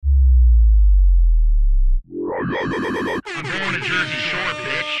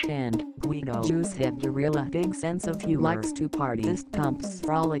know Juicehead gorilla big sense of humor. Likes to party. This pumps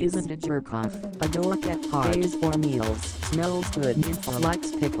frolic isn't a jerk off. A dork at parties or meals. Smells good. Info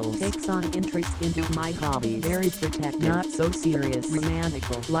likes pickles. Takes on interest into my hobbies. Very protective. Not so serious.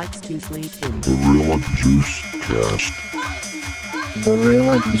 Romantical. Likes to sleep in. Gorilla Juicecast.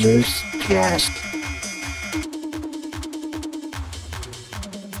 Gorilla Juicecast.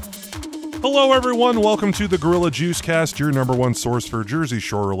 Hello, everyone. Welcome to the Gorilla Juicecast, your number one source for Jersey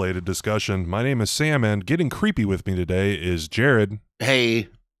Shore-related discussion. My name is Sam, and getting creepy with me today is Jared. Hey.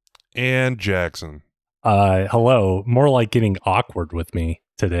 And Jackson. Hello. More like getting awkward with me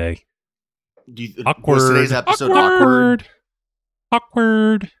today. Awkward. Was today's episode awkward?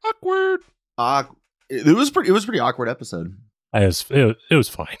 Awkward. It was pretty awkward episode. It was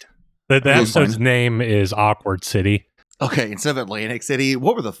fine. The episode's name is Awkward City. Okay, instead of Atlantic City,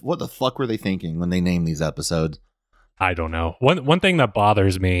 what the fuck were they thinking when they named these episodes? I don't know. One thing that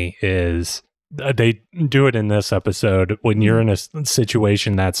bothers me is they do it in this episode when you're in a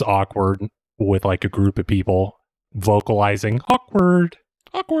situation that's awkward with like a group of people vocalizing awkward.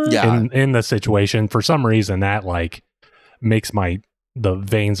 Yeah. In the situation, for some reason that like makes the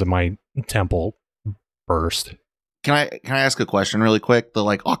veins of my temple burst. Can I ask a question really quick? The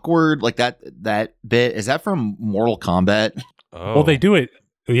like awkward, like that bit, is that from Mortal Kombat? Oh. Well, they do it.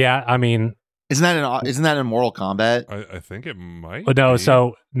 Yeah, I mean, isn't that in Mortal Kombat? I think it might. No,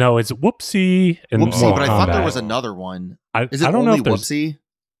 be. no, it's Whoopsie and Whoopsie, but I thought there Kombat. was another one. Is it I don't only know if Whoopsie?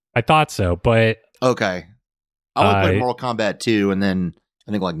 I thought so, but okay. I only played Mortal Kombat 2 and then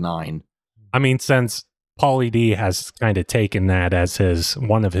I think like 9. I mean, since Pauly D has kind of taken that as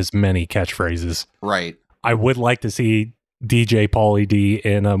one of his many catchphrases, right? I would like to see DJ Pauly D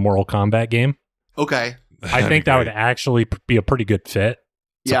in a Mortal Kombat game. Okay. I think that would actually be a pretty good fit,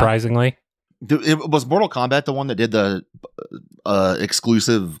 surprisingly. Yeah. Was Mortal Kombat the one that did the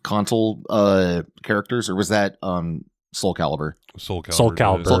exclusive console characters, or was that Soul Calibur? Soul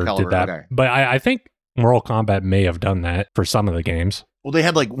Calibur did that. Okay. But I think Mortal Kombat may have done that for some of the games. Well, they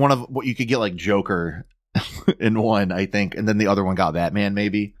had like one of what you could get like Joker in one, I think, and then the other one got Batman,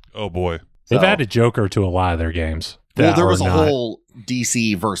 maybe. Oh, boy. They've added Joker to a lot of their games. Well, there was a whole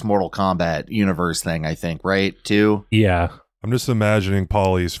DC versus Mortal Kombat universe thing, I think, right? Too. Yeah. I'm just imagining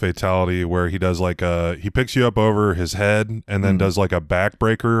Pauly's fatality where he does like he picks you up over his head and then does like a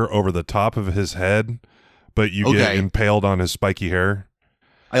backbreaker over the top of his head, but you get impaled on his spiky hair.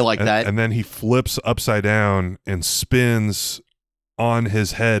 I like that. And then he flips upside down and spins on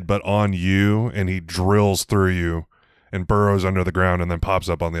his head, but on you, and he drills through you and burrows under the ground and then pops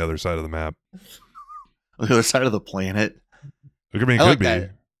up on the other side of the map. On the other side of the planet. Look at me, could be.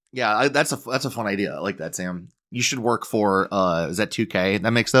 That. Yeah, that's a fun idea. I like that, Sam. You should work for is that 2K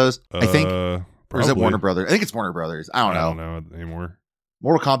that makes those? I think. Or is it Warner Brothers? I think it's Warner Brothers. I don't know anymore.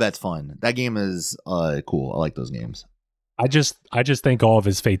 Mortal Kombat's fun. That game is cool. I like those games. I just think all of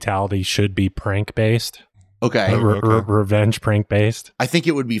his fatalities should be prank based. Okay. Revenge prank based. I think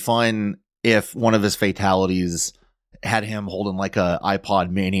it would be fun if one of his fatalities had him holding like a iPod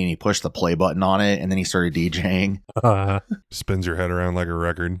mini and he pushed the play button on it and then he started DJing. Spins your head around like a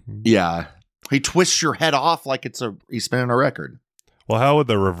record. Yeah. He twists your head off like he's spinning a record. Well, how would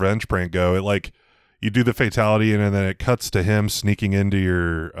the revenge prank go? It like you do the fatality and then it cuts to him sneaking into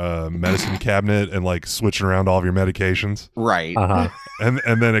your medicine cabinet and like switching around all of your medications. Right. Uh-huh.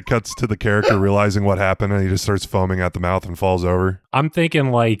 And then it cuts to the character realizing what happened and he just starts foaming at the mouth and falls over. I'm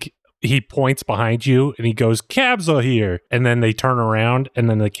thinking like he points behind you and he goes, "Cabs are here," and then they turn around and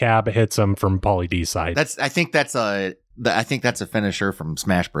then the cab hits him from Pauly D's side. I think that's a finisher from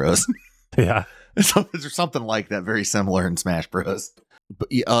Smash Bros. Yeah. There's something like that very similar in Smash Bros.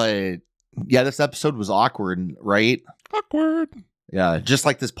 But yeah, this episode was awkward, right? Awkward. Yeah, just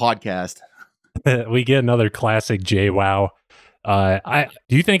like this podcast. We get another classic JWoww.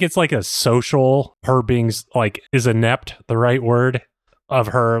 Do you think it's like a social, her being like, is inept the right word? Of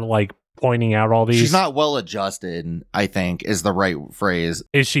her like pointing out all these. She's not well adjusted, I think, is the right phrase.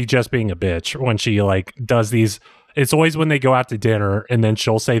 Is she just being a bitch when she like does these? It's always when they go out to dinner and then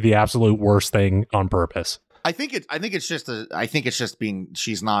she'll say the absolute worst thing on purpose. I think it's just being,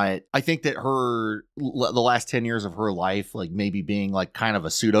 she's not, I think that the last 10 years of her life, like maybe being like kind of a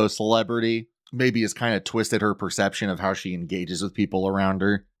pseudo celebrity, maybe has kind of twisted her perception of how she engages with people around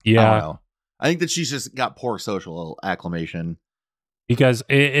her. Yeah. I don't know. I think that she's just got poor social acclimation. Because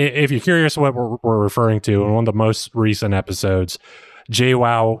if you're curious what we're referring to, in one of the most recent episodes,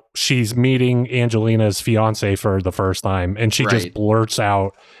 JWoww, she's meeting Angelina's fiance for the first time, and she just blurts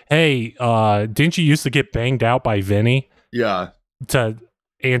out, "Hey, didn't you used to get banged out by Vinny?" Yeah. To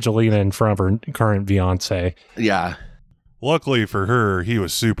Angelina in front of her current fiance. Yeah. Luckily for her, he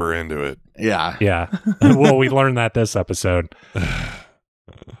was super into it. Yeah. Yeah. Well, we learned that this episode.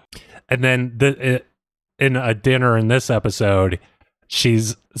 And then in a dinner in this episode,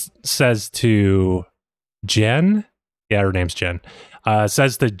 says to Jen, yeah, her name's Jen,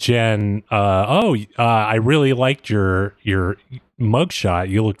 says to Jen, I really liked your mugshot.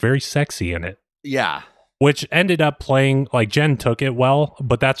 You look very sexy in it. Yeah. Which ended up playing, like, Jen took it well,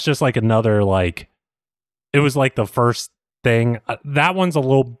 but that's just like another, like, it was like the first thing. That one's a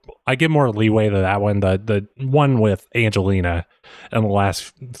little, I give more leeway to that one. The one with Angelina in the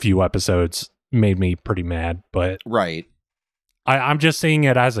last few episodes made me pretty mad, but right. I'm just seeing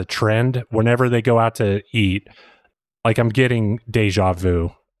it as a trend. Whenever they go out to eat, like, I'm getting deja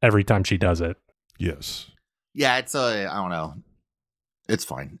vu every time she does it. Yes. Yeah, it's I don't know. It's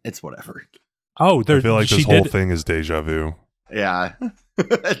fine. It's whatever. Oh, I feel like this whole thing is deja vu. Yeah.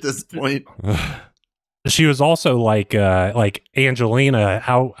 At this point. She was also like Angelina,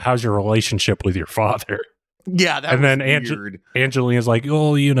 how's your relationship with your father? Yeah, that and was then weird. Angelina's like,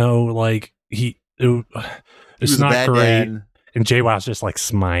 oh, like it's not great. Dad. And JWoww's just like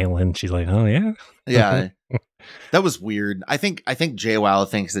smiling. She's like, oh yeah, yeah. That was weird. I think JWoww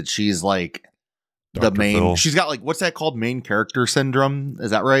thinks that she's like Dr. the main. Phil. She's got, like, what's that called? Main character syndrome.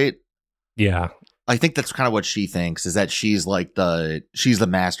 Is that right? Yeah. I think that's kind of what she thinks, is that she's like she's the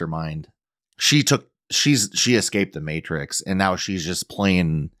mastermind. She escaped the Matrix, and now she's just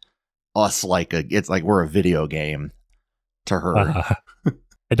playing us like it's like we're a video game to her.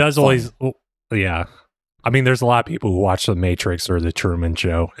 It does always, yeah. I mean, there's a lot of people who watch The Matrix or The Truman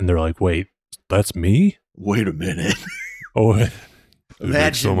Show, and they're like, wait, that's me? Wait a minute. Oh, it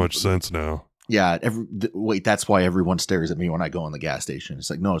makes so much sense now. Yeah. Wait, that's why everyone stares at me when I go in the gas station. It's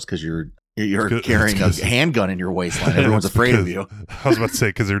like, no, it's because you're carrying a handgun in your waistline. Everyone's afraid of you. I was about to say,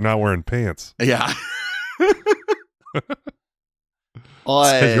 because you're not wearing pants. Yeah.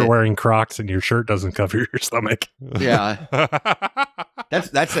 Because you're wearing Crocs and your shirt doesn't cover your stomach. Yeah. That's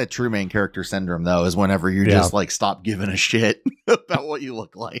that true main character syndrome, though, is whenever you just like stop giving a shit about what you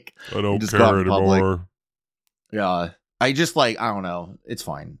look like. I don't care anymore. Yeah. I just, like, I don't know. It's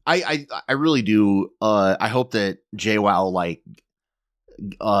fine. I really do. I hope that JWoww, like,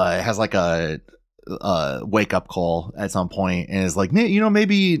 has like a wake up call at some point and is like,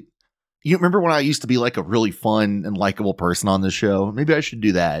 maybe you remember when I used to be like a really fun and likable person on this show? Maybe I should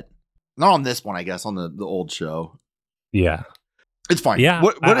do that. Not on this one, I guess, on the old show. Yeah. It's fine. Yeah.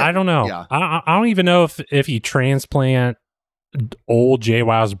 I don't know. Yeah. I don't even know if you transplant old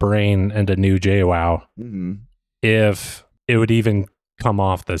JWoww's brain into new JWoww, if it would even come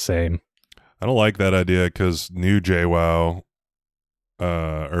off the same. I don't like that idea because new JWoww,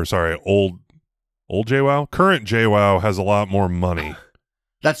 old JWoww, current JWoww has a lot more money.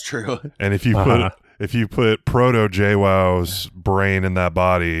 That's true. And if you put proto JWoww's brain in that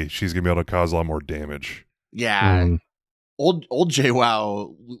body, she's gonna be able to cause a lot more damage. Yeah. Old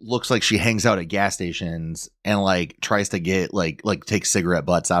JWoww looks like she hangs out at gas stations and like tries to get like take cigarette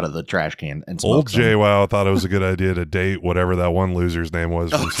butts out of the trash can and smoke. Old JWoww thought it was a good idea to date whatever that one loser's name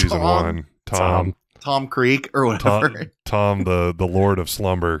was from season 1. Tom Creek or whatever. Tom the Lord of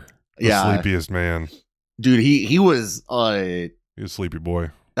Slumber. The sleepiest man. Dude, he was he was a sleepy boy.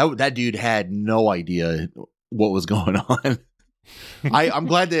 That dude had no idea what was going on. I'm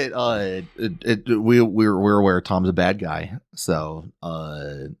glad that we're aware Tom's a bad guy, so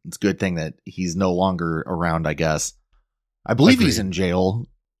it's a good thing that he's no longer around. I guess I believe he's in jail.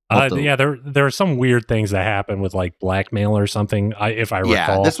 Yeah, there are some weird things that happen with like blackmail or something. If I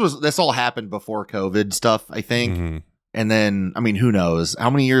recall, this all happened before COVID stuff, I think. And then, I mean, who knows? How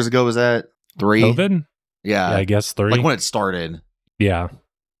many years ago was that? 3? COVID? Yeah, I guess 3. Like when it started. Yeah,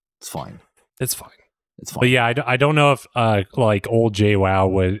 it's fine. It's fine. It's fine. But yeah, I don't know if like old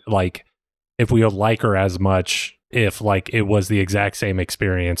JWoww would like if we would like her as much if like it was the exact same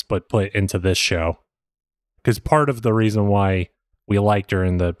experience but put into this show. Because part of the reason why we liked her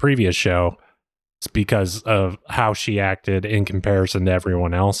in the previous show is because of how she acted in comparison to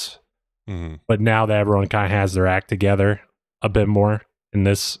everyone else. But now that everyone kind of has their act together a bit more in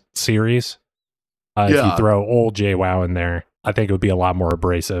this series, if you throw old JWoww in there, I think it would be a lot more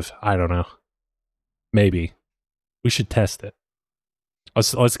abrasive. I don't know. Maybe we should test it.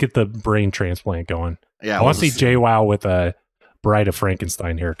 Let's get the brain transplant going. Yeah, I want to see JWoww with a Bride of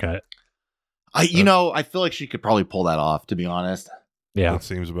Frankenstein haircut. I feel like she could probably pull that off, to be honest. Yeah, that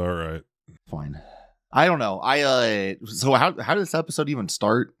seems about right. Fine. I don't know. So how did this episode even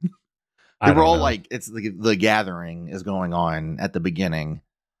start? They were all like, it's the gathering is going on at the beginning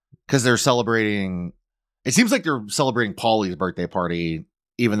because they're celebrating. It seems like they're celebrating Polly's birthday party,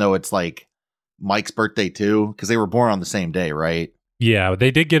 even though it's like Mike's birthday too, because they were born on the same day, right? Yeah,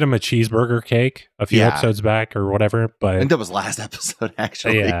 they did get him a cheeseburger cake a few episodes back or whatever, but I think that was last episode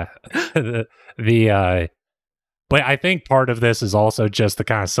actually. Yeah. But I think part of this is also just to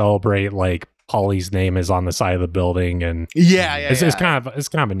kind of celebrate like Polly's name is on the side of the building, and it's kind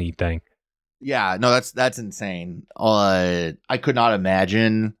of a neat thing. Yeah, no, that's insane. I could not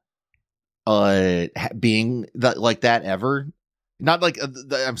imagine being that like that ever. Not like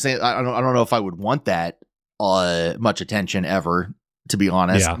I'm saying I don't know if I would want that much attention ever, to be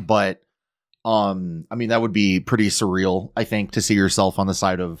honest. Yeah. But I mean, that would be pretty surreal, I think, to see yourself on the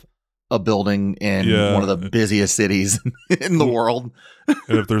side of a building in one of the busiest cities in the world.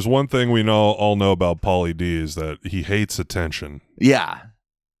 And if there's one thing we all know about Pauly D is that he hates attention. Yeah.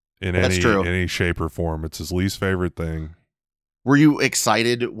 In any shape or form. It's his least favorite thing. Were you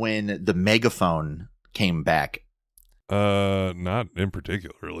excited when the megaphone came back? Not in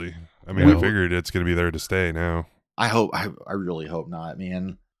particularly. I mean, I figured it's going to be there to stay now. I really hope not,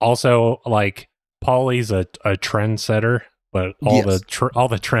 man. Also, like, Pauly's a trendsetter, but all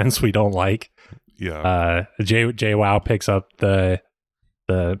the trends we don't like. Yeah. JWoww picks up the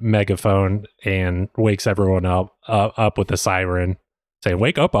megaphone and wakes everyone up with the siren, saying,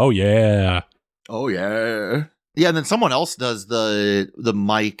 "Wake up! Oh yeah, oh yeah, yeah." And then someone else does the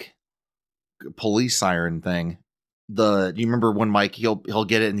Mike police siren thing. Do you remember when Mike he'll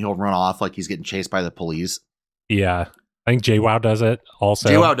get it and he'll run off like he's getting chased by the police? Yeah, I think JWoww does it also.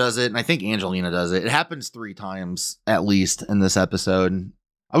 JWoww does it, and I think Angelina does it. It happens 3 times at least in this episode.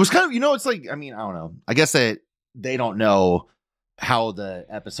 I was kind of, it's like, I mean, I don't know. I guess that they don't know how the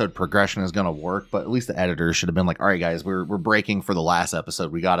episode progression is going to work, but at least the editors should have been like, all right, guys, we're breaking for the last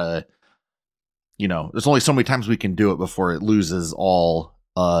episode. We gotta, there's only so many times we can do it before it loses all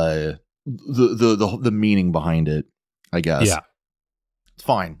the meaning behind it, I guess. Yeah. It's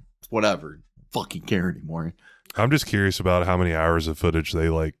fine. It's whatever. Fucking care anymore. I'm just curious about how many hours of footage they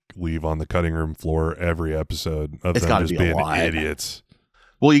like leave on the cutting room floor every episode of them just being idiots.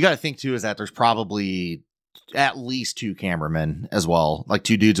 Well, you got to think too is that there's probably at least 2 cameramen as well, like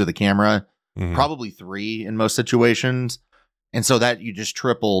 2 dudes with a camera, probably 3 in most situations, and so that you just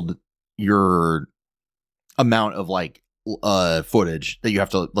tripled your amount of like footage that you have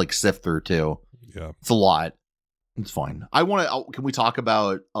to like sift through too. Yeah, it's a lot. It's fine. Can we talk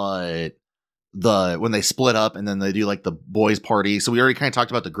about when they split up and then they do like the boys party? So we already kind of talked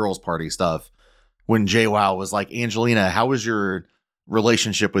about the girls party stuff when JWoww was like, Angelina, how was your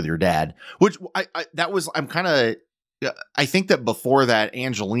relationship with your dad? Which I think that before that,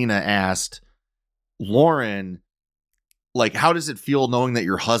 Angelina asked Lauren, like, how does it feel knowing that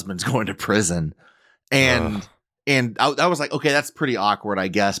your husband's going to prison? And I was like, okay, that's pretty awkward, I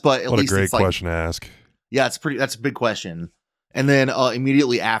guess. But at least a great it's like, question to ask. Yeah, that's a big question. And then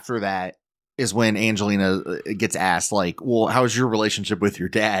immediately after that is when Angelina gets asked, like, well, how's your relationship with your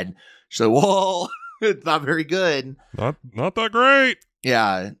dad? She's like, well, it's not very good. Not that great.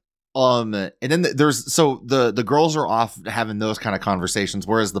 Yeah. And then the girls are off having those kind of conversations,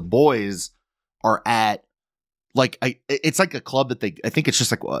 whereas the boys are at like it's like a club that I think it's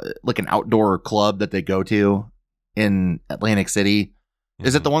just like an outdoor club that they go to in Atlantic City. Mm-hmm.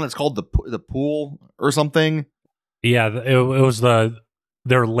 Is it the one that's called the pool or something? Yeah, it was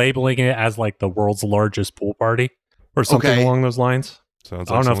they're labeling it as like the world's largest pool party or something along those lines.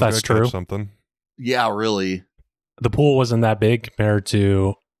 Sounds I don't know if that's true. Something. Yeah, really. The pool wasn't that big compared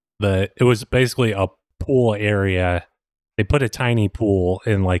to it was basically a pool area. They put a tiny pool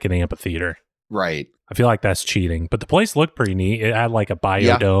in like an amphitheater. Right. I feel like that's cheating, but the place looked pretty neat. It had like a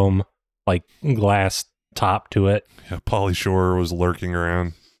biodome, like glass top to it. Yeah, Pauly Shore was lurking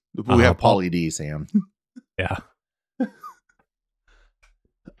around. We have Pauly D, Sam. Yeah.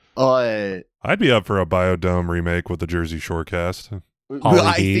 I'd be up for a biodome remake with the Jersey Shore cast.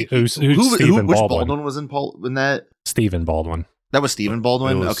 Pauly D. Who's Stephen which Baldwin? Baldwin was in that? Stephen Baldwin. That was Stephen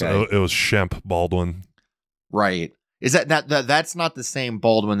Baldwin? It was Shemp Baldwin. Right. Is that's not the same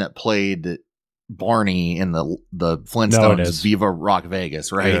Baldwin that played Barney in the Flintstones Viva Rock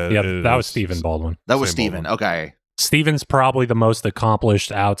Vegas, right? Yeah, that was Stephen Baldwin. That was Stephen. Okay. Stephen's probably the most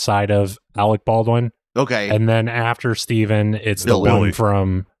accomplished outside of Alec Baldwin. Okay. And then after Stephen, it's the one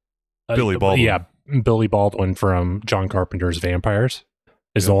from Billy Baldwin. Yeah, Billy Baldwin from John Carpenter's Vampires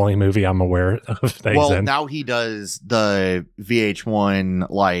is the only movie I'm aware of. Now he does the VH1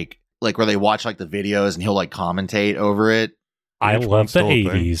 like where they watch like the videos and he'll like commentate over it. I love the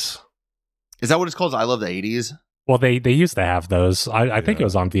 80s. Is that what it's called? I love the 80s. Well, they used to have those. I think it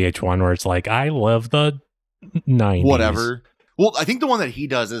was on VH1 where it's like, I love the 90s. Whatever. Well, I think the one that he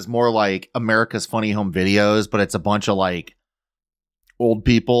does is more like America's Funny Home Videos, but it's a bunch of like old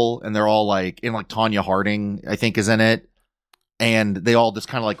people, and they're all like in like Tanya Harding, I think, is in it, and they all just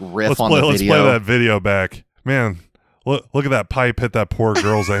kind of like riff on the video. Let's play that video back, man. Look at that pipe hit that poor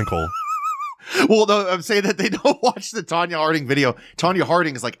girl's ankle. Well, no, I'm saying that they don't watch the Tanya Harding video. Tanya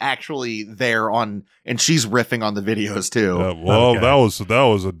Harding is like actually there on, and she's riffing on the videos too. Well, that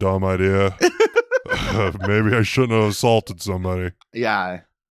was a dumb idea. Maybe I shouldn't have assaulted somebody. Yeah.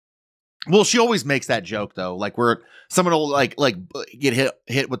 Well, she always makes that joke though, like where someone will like get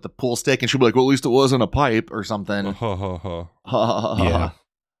hit with the pool stick, and she'll be like, "Well, at least it wasn't a pipe or something." Yeah.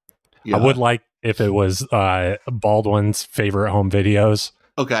 I would like if it was Baldwin's favorite home videos.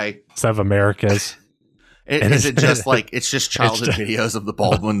 Okay. Instead of America's. Is it just like it's just childhood videos of the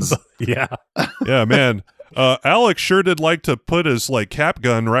Baldwins? Yeah. Yeah, man. Alex sure did like to put his like cap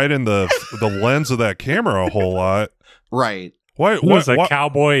gun right in the lens of that camera a whole lot. Right. Why was a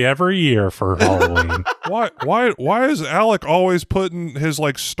cowboy every year for Halloween? Why is Alec always putting his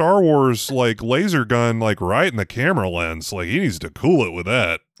like Star Wars like laser gun like right in the camera lens? Like he needs to cool it with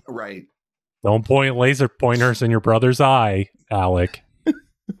that. Right. Don't point laser pointers in your brother's eye, Alec.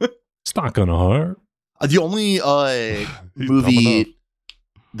 It's not gonna hurt. The only movie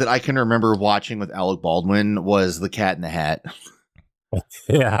that I can remember watching with Alec Baldwin was The Cat in the Hat.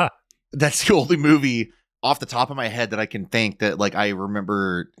 Yeah. That's the only movie off the top of my head that I can think that like I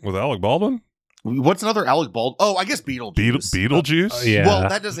remember. With Alec Baldwin? What's another Alec Baldwin? Oh, I guess Beetlejuice. Beetlejuice? Yeah. Well,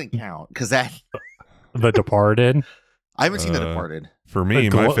 that doesn't count because that. The Departed. I haven't seen The Departed. For me,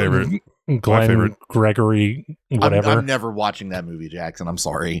 my favorite. Glenn Gregory, whatever. I'm never watching that movie, Jackson. I'm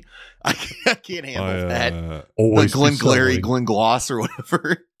sorry. I can't handle that. Always Glenn Glary, Glenn Gloss, or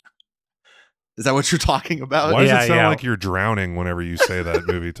whatever. Is that what you're talking about? Why does it sound like you're drowning whenever you say that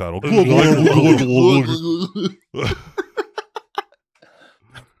movie title?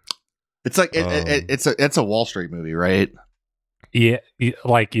 It's like it's a Wall Street movie, right? Yeah,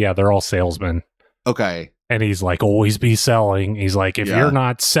 they're all salesmen. Okay. And he's like, always be selling. He's like, if you're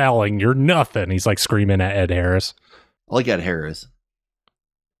not selling, you're nothing. He's like screaming at Ed Harris. I like Ed Harris.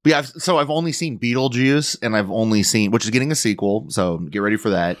 But yeah, so I've only seen Beetlejuice, and I've only seen, which is getting a sequel, so get ready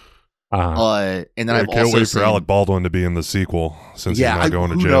for that. And then I've can't also wait seen, for Alec Baldwin to be in the sequel since he's not going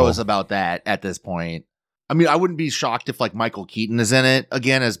to jail. Who knows about that at this point? I mean, I wouldn't be shocked if like Michael Keaton is in it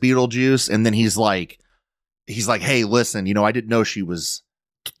again as Beetlejuice, and then he's like, hey, listen, I didn't know she was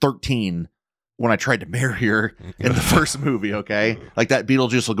 13 when I tried to marry her in the first movie. Okay, like that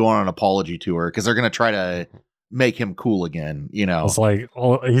Beetlejuice will go on an apology tour because they're gonna try to make him cool again. It's like,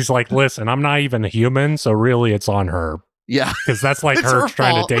 he's like, listen, I'm not even a human, so really, it's on her. Yeah, because that's like her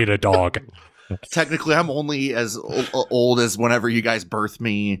trying to date a dog. Technically, I'm only as old as whenever you guys birthed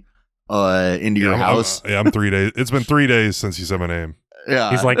me into your house. I'm 3 days. It's been 3 days since you said my name.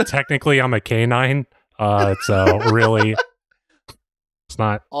 Yeah, he's like, technically, I'm a canine. So really, it's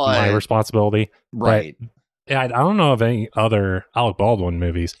not my responsibility. Right. But, yeah, I don't know of any other Alec Baldwin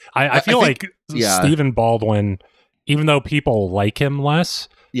movies. I feel like Stephen Baldwin, even though people like him less,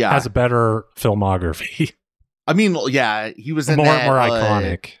 has a better filmography. I mean, yeah, he was in more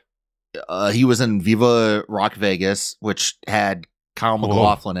iconic. He was in Viva Rock Vegas, which had Kyle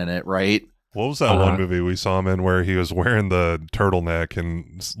MacLachlan in it, right? What was that one movie we saw him in where he was wearing the turtleneck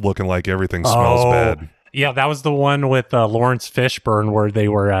and looking like everything smells bad? Yeah, that was the one with Lawrence Fishburne where they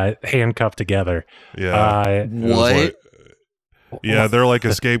were handcuffed together. Yeah. What? Yeah, they're like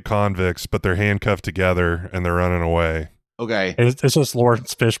escaped convicts, but they're handcuffed together and they're running away. Okay. It's just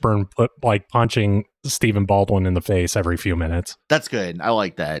Lawrence Fishburne like punching Stephen Baldwin in the face every few minutes. That's good. I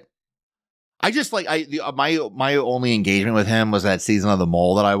like that. I just like my only engagement with him was that season of The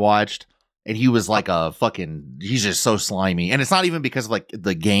Mole that I watched, and he was like he's just so slimy, and it's not even because of like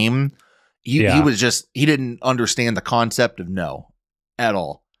the game. He was just, he didn't understand the concept of no at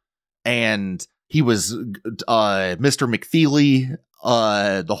all, and he was Mr. McFeely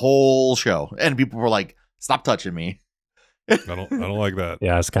the whole show, and people were like, "Stop touching me." I don't like that.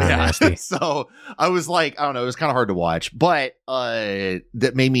 Yeah, it's kind of nasty. So I was like, I don't know, it was kind of hard to watch, but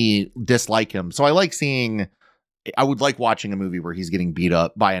that made me dislike him. So I would like watching a movie where he's getting beat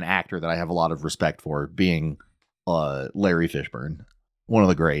up by an actor that I have a lot of respect for, being Larry Fishburne, one of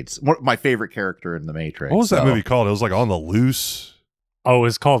the greats, my favorite character in The Matrix. What was that movie called? It was like On the Loose. Oh,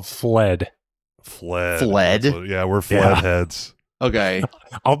 it's called Fled. Fled. Yeah, we're Fled heads. Okay.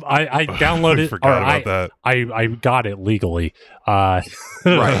 I downloaded. I forgot about that. I got it legally. Right.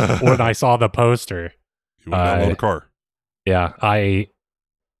 When I saw the poster. You went download a car. Yeah,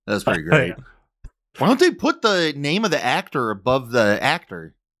 That's pretty great. Why don't they put the name of the actor above the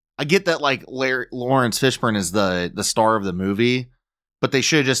actor? I get that like Lawrence Fishburne is the star of the movie, but they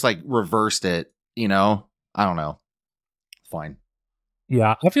should have just like reversed it. I don't know. Fine.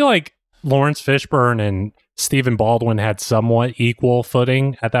 Yeah, I feel like Lawrence Fishburne and Stephen Baldwin had somewhat equal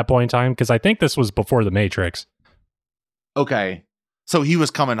footing at that point in time, because I think this was before The Matrix. Okay. So he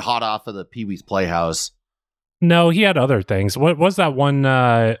was coming hot off of the Pee-wee's Playhouse. No, he had other things. What was that one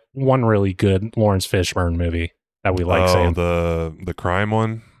really good Lawrence Fishburne movie that we like saying? The crime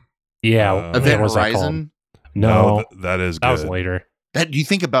one? Yeah. Event Horizon? No, that is good. That was later. Do you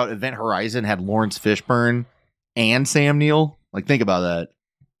think about Event Horizon had Lawrence Fishburne and Sam Neill? Like, think about that.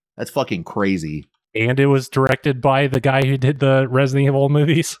 That's fucking crazy. And it was directed by the guy who did the Resident Evil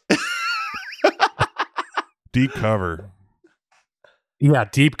movies. Deep Cover. Yeah,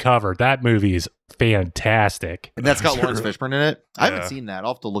 Deep Cover. That movie is fantastic. And that's got Lawrence Fishburne in it? I haven't seen that.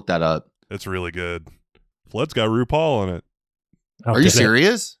 I'll have to look that up. It's really good. Flood's got RuPaul in it. Are you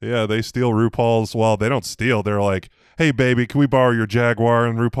serious? Yeah, they steal RuPaul's. Well, they don't steal. They're like, hey, baby, can we borrow your Jaguar?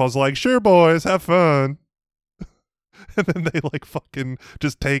 And RuPaul's like, sure, boys, have fun. And then they like fucking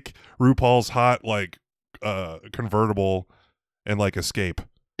just take RuPaul's hot like convertible and like escape.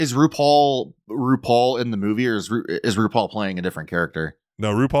 Is RuPaul in the movie, or is RuPaul playing a different character?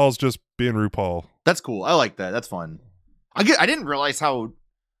 No, RuPaul's just being RuPaul. That's cool. I like that. That's fun. I didn't realize how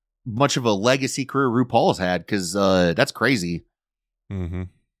much of a legacy career RuPaul's had, because that's crazy. Mm-hmm.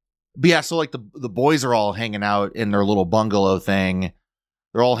 But yeah, so like the boys are all hanging out in their little bungalow thing.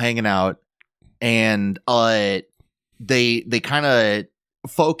 They're all hanging out, and they kind of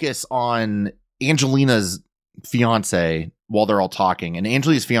focus on Angelina's fiance while they're all talking. And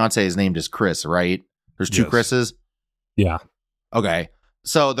Angelina's fiance is named as Chris, right? There's two Chris's. Yeah. Okay.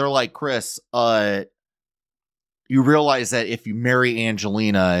 So they're like, Chris, you realize that if you marry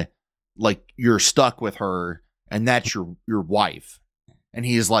Angelina, like you're stuck with her, and that's your wife. And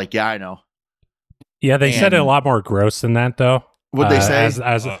he's like, yeah, I know. Yeah, they said it a lot more gross than that, though. What'd they say?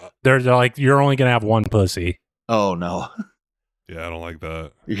 As they're like, you're only gonna have one pussy. Oh no. Yeah, I don't like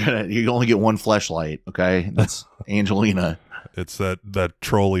that. You only get one fleshlight, okay? That's Angelina. It's that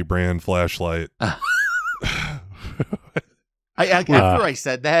trolley brand flashlight. After I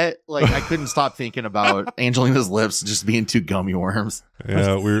said that, like I couldn't stop thinking about Angelina's lips just being two gummy worms.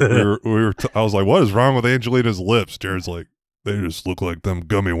 Yeah, we were I was like, what is wrong with Angelina's lips? Jared's like, they just look like them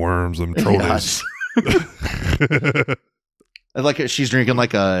gummy worms, them trolleys. Like she's drinking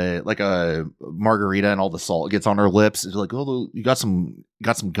like a margarita, and all the salt gets on her lips. It's like, oh, you got some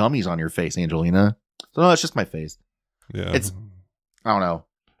gummies on your face, Angelina. So no, it's just my face. Yeah, I don't know.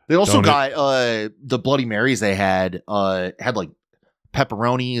 They also got the Bloody Marys they had like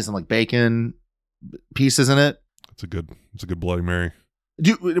pepperonis and like bacon pieces in it. It's a good Bloody Mary.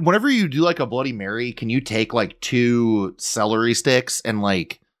 Whenever you do like a Bloody Mary, can you take like 2 celery sticks and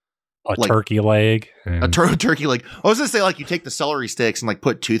like a turkey leg? A turkey leg. I was gonna say, like, you take the celery sticks and like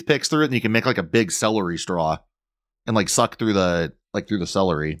put toothpicks through it, and you can make like a big celery straw and like suck through the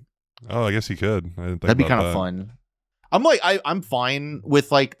celery. Oh, I guess you could. I didn't think that'd be kind of of fun. I'm like, I'm fine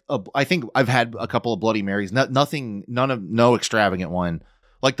with like I think I've had a couple of Bloody Marys. No extravagant one.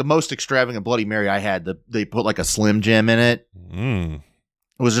 Like the most extravagant Bloody Mary I had, they put like a Slim Jim in it.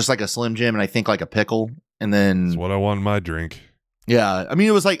 It was just like a Slim Jim, and I think like a pickle, and then that's what I want in my drink. Yeah, I mean,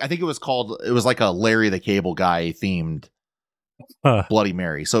 it was like, I think it was like a Larry the Cable Guy themed Bloody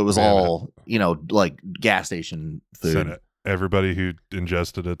Mary. So it was all, like gas station food. Sent everybody who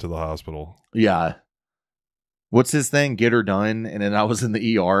ingested it to the hospital. Yeah. What's his thing? Get her done. And then I was in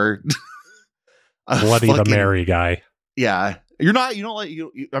the ER. Bloody the Mary guy. Yeah. You don't like,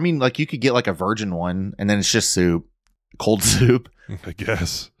 I mean, like you could get like a virgin one, and then it's just soup, cold soup. I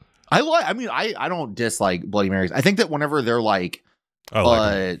guess. I don't dislike Bloody Marys. I think that whenever they're like,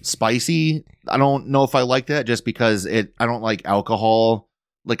 spicy, I don't know if I like that, just because I don't like alcohol,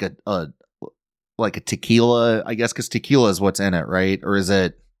 like a tequila, I guess, because tequila is what's in it, right? Or is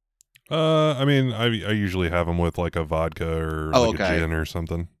it? I mean, I usually have them with like a vodka or a gin or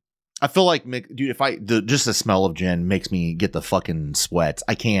something. I feel like, dude, just the smell of gin makes me get the fucking sweats.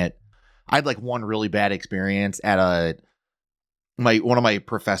 I can't. I had like one really bad experience at one of my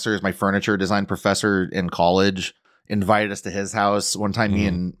professors, my furniture design professor in college, invited us to his house one time, me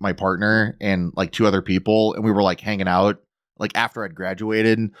and my partner and like 2 other people, and we were like hanging out like after I'd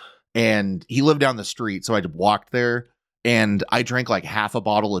graduated, and he lived down the street, so I walked there, and I drank like half a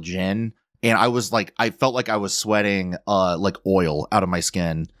bottle of gin, and I felt like I was sweating like oil out of my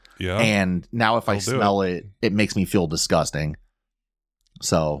skin. Yeah. And now if I smell it, it makes me feel disgusting.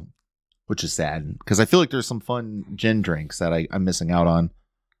 So, which is sad, because I feel like there's some fun gin drinks that I'm missing out on.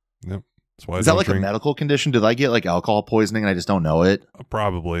 Yep. That's why is that like a medical condition? Did I get like alcohol poisoning and I just don't know it?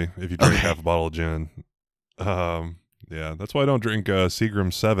 Probably, if you drink half a bottle of gin. Yeah, that's why I don't drink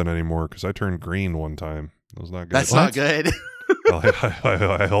Seagram 7 anymore, because I turned green one time. That was not good. That's not good.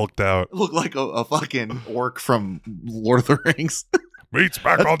 I hulked out. Looked like a fucking orc from Lord of the Rings. Meat's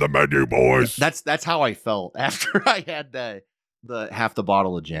back on the menu, boys. That's how I felt after I had the half the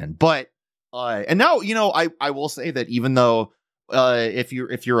bottle of gin. But and now, I will say that even though if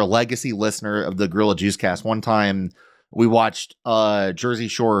you're a legacy listener of the Gorilla Juicecast, one time we watched Jersey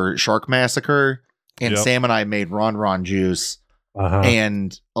Shore Shark Massacre, and Sam and I made Ron juice.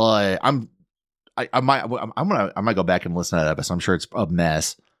 And I might go back and listen to that episode. I'm sure it's a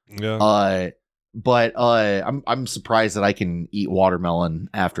mess. Yeah. But I'm surprised that I can eat watermelon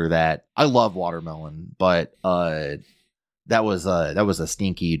after that. I love watermelon, but that was a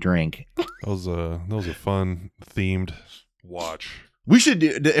stinky drink. That was a fun themed watch. We should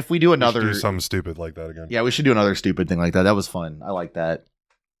do, if we do another, do something stupid like that again. Yeah, we should do another stupid thing like that. That was fun. I like that.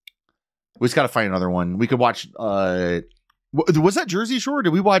 We just got to find another one. We could watch. Was that Jersey Shore?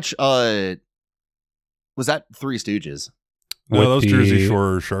 Did we watch? Was that Three Stooges? No, that was Jersey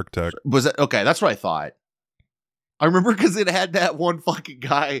Shore Shark Tech. Was it? Okay, that's what I thought. I remember because it had that one fucking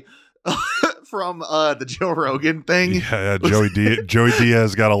guy from the Joe Rogan thing. Yeah, Joey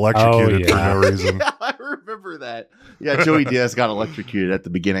Diaz got electrocuted for no reason. Yeah, I remember that. Yeah, Joey Diaz got electrocuted at the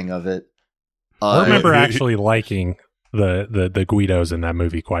beginning of it. I remember actually liking the Guidos in that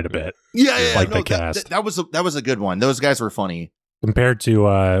movie quite a bit. Yeah, the cast. That was a good one. Those guys were funny compared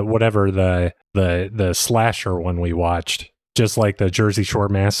to whatever the slasher one we watched. Just like the Jersey Shore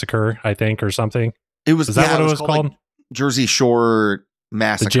Massacre, I think, or something. Is that what it was called? Like Jersey Shore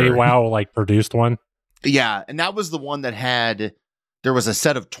Massacre. The JWoww produced one. Yeah, and that was the one that there was a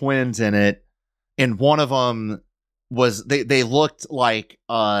set of twins in it, and one of them was they looked like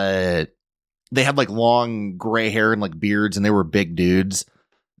they had like long gray hair and like beards, and they were big dudes.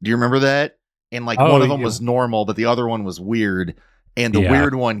 Do you remember that? And like one of them was normal, but the other one was weird, and the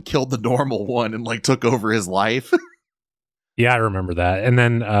weird one killed the normal one and like took over his life. Yeah, I remember that. And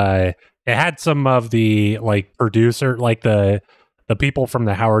then it had some of the like producer, like the people from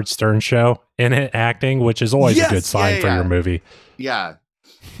the Howard Stern show in it acting, which is always a good sign for your movie. Yeah,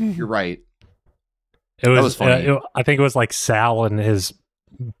 you're right. That was funny. I think it was like Sal and his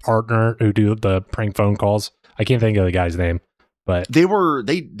partner who do the prank phone calls. I can't think of the guy's name, but did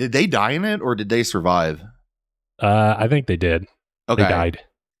they die in it or did they survive? I think they did. Okay. They died.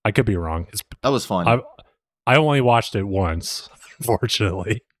 I could be wrong. That was fun. I only watched it once,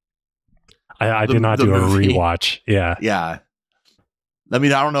 fortunately. I did not do a rewatch. Yeah. Yeah. I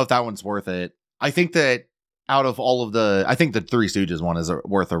mean, I don't know if that one's worth it. I think that out of all of I think the Three Stooges one is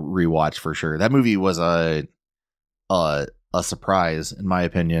worth a rewatch for sure. That movie was a surprise, in my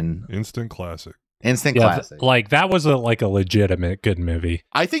opinion. Instant classic. Classic. Like that was a legitimate good movie.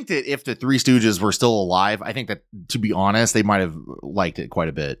 I think that if the Three Stooges were still alive, I think that, to be honest, they might have liked it quite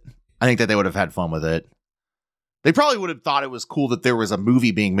a bit. I think that they would have had fun with it. They probably would have thought it was cool that there was a movie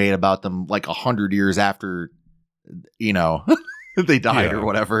being made about them like 100 years after, they died or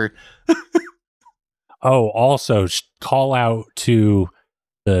whatever. Also call out to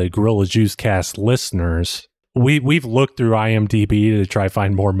the Gorilla Juicecast listeners. We've looked through IMDb to try to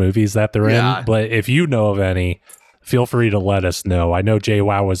find more movies that they're in, but if you know of any, feel free to let us know. I know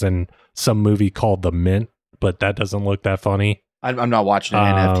JWoww was in some movie called The Mint, but that doesn't look that funny. I'm not watching an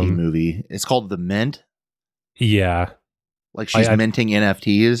NFT movie. It's called The Mint. Yeah. Like she's minting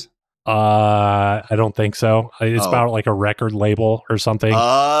NFTs? I don't think so. It's about like a record label or something.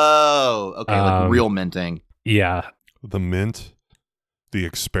 Oh, okay. Like real minting. Yeah. The Mint. The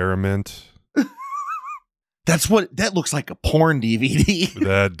Experiment. That looks like a porn DVD.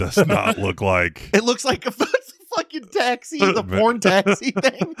 That does not look like. It looks like a fucking taxi, the porn taxi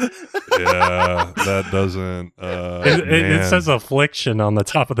thing. Yeah, that doesn't. It says affliction on the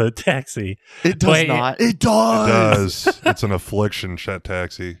top of the taxi. It does not. It does. It does. It's an affliction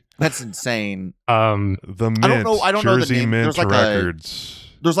taxi. That's insane. The Mint. I don't know the name. Mint Records.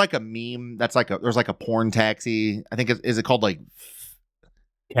 There's like a meme that's there's like a porn taxi. I think is it called like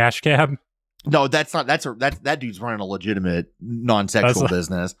Cash Cab? No, that's not. That dude's running a legitimate non-sexual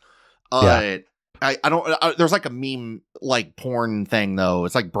business. Yeah. I don't. There's like a meme like porn thing though.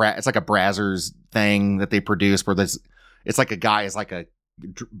 It's like it's like a Brazzers thing that they produce where it's like a guy is like a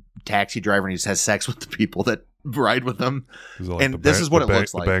taxi driver and he just has sex with the people that ride with him. And this is what it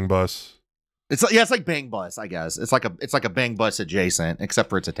looks like. The Bang Bus. It's like Bang Bus, I guess. It's like a Bang Bus adjacent, except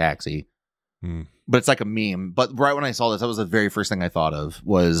for it's a taxi. But it's like a meme. But right when I saw this, that was the very first thing I thought of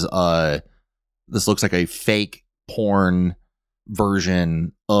was this looks like a fake porn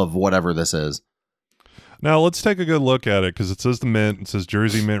version of whatever this is. Now let's take a good look at it because it says the Mint, it says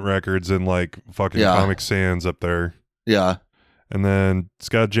Jersey Mint Records and like fucking Comic Sans up there. Yeah. And then it's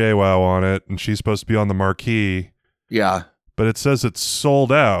got JWoww on it, and she's supposed to be on the marquee. Yeah. But it says it's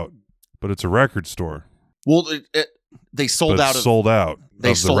sold out, but it's a record store. Well, they sold but out. Sold out.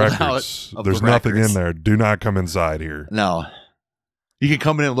 They of sold the out. records. Of There's the nothing records. in there. Do not come inside here. No, you can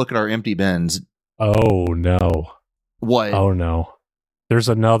come in and look at our empty bins. Oh no! What? Oh no! There's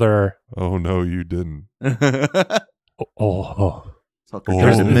another. Oh no, you didn't. Oh.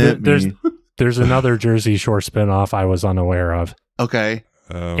 There's another Jersey Shore spinoff I was unaware of. Okay.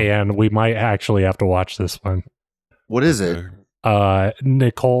 And we might actually have to watch this one. What is it?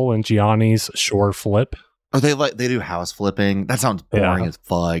 Nicole and Gianni's Shore Flip. Are they do house flipping? That sounds boring as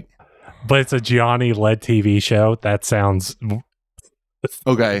fuck. But it's a Gianni led TV show. That sounds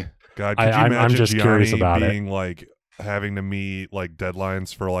okay. God, could you imagine I'm just Gianni curious about being like having to meet like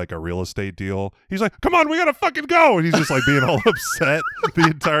deadlines for like a real estate deal? He's like, "Come on, we gotta fucking go," and he's just like being all upset the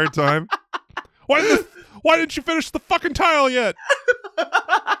entire time. Why didn't you finish the fucking tile yet?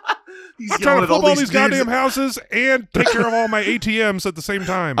 He's I'm trying to flip all these dudes. goddamn houses and take care of all my ATMs at the same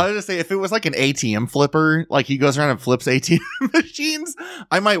time. I was gonna say, if it was like an ATM flipper, like he goes around and flips ATM machines,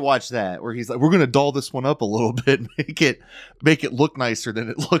 I might watch that. Where he's like, "We're gonna doll this one up a little bit, make it look nicer than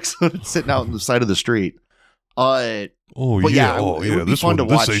it looks when it's sitting out on the side of the street." It would be This fun to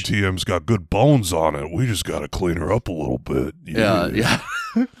watch. This ATM's got good bones on it. We just gotta clean her up a little bit. Yeah.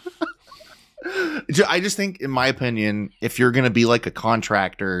 I just think, in my opinion, if you're going to be like a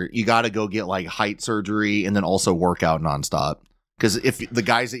contractor, you got to go get like height surgery and then also work out nonstop. Because if the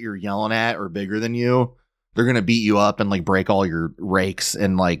guys that you're yelling at are bigger than you, they're going to beat you up and like break all your rakes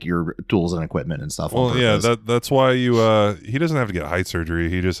and like your tools and equipment and stuff. Well, yeah, that's why he doesn't have to get height surgery.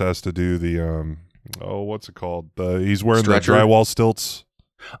 He just has to do the what's it called? He's wearing Stretcher? the drywall stilts.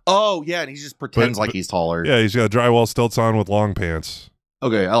 Oh yeah, and he just pretends like he's taller. Yeah, he's got drywall stilts on with long pants.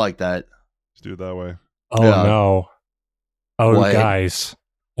 Okay, I like that. Let's do it that way. Oh Yeah. no! Oh What? guys,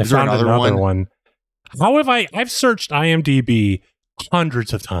 I Is there found another one. How have I've searched IMDb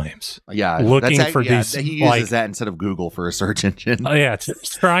hundreds of times. Yeah, looking for these. He uses that instead of Google for a search engine.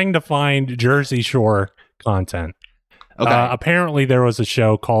 Trying to find Jersey Shore content. Okay, apparently there was a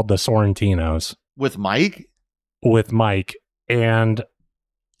show called The Sorrentinos with Mike, and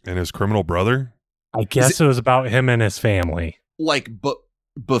his criminal brother. I guess it was about him and his family. Like, but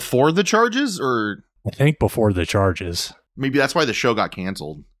before the charges, or I think before the charges. Maybe that's why the show got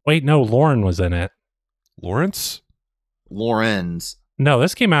canceled. Wait, no, Lauren was in it. Lawrence? Lorenz. No,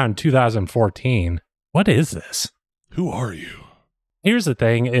 this came out in 2014. What is this? Who are you? Here's the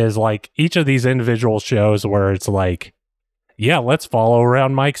thing is like each of these individual shows where it's like, yeah, let's follow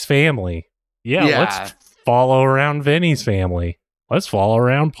around Mike's family. Yeah. Let's follow around Vinny's family. Let's follow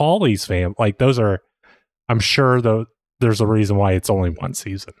around Paulie's family. Like those are, I'm sure there's a reason why it's only one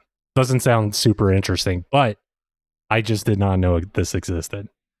season. Doesn't sound super interesting, but I just did not know this existed.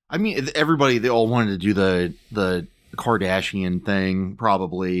 I mean, they all wanted to do the Kardashian thing,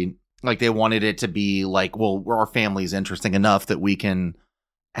 probably. Like they wanted it to be like, well, our family's interesting enough that we can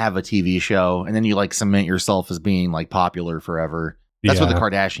have a TV show, and then you like cement yourself as being like popular forever. That's what the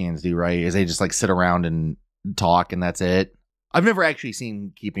Kardashians do, right? Is they just like sit around and talk, and that's it. I've never actually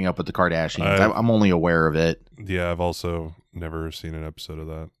seen Keeping Up with the Kardashians. I'm only aware of it. Yeah, I've also never seen an episode of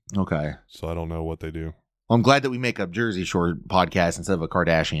that. Okay. So I don't know what they do. Well, I'm glad that we make a Jersey Shore podcast instead of a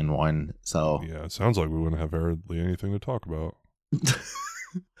Kardashian one. So yeah, it sounds like we wouldn't have hardly anything to talk about.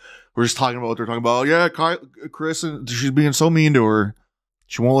 We're just talking about what they're talking about. Yeah, Chris, she's being so mean to her.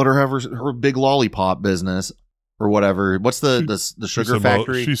 She won't let her have her big lollipop business or whatever. What's the sugar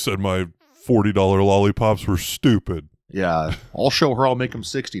factory? She said my $40 lollipops were stupid. Yeah, I'll show her. I'll make them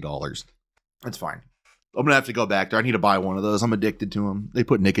 $60. That's fine. I'm gonna have to go back there. I need to buy one of those. I'm addicted to them. They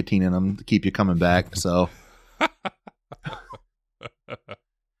put nicotine in them to keep you coming back. So,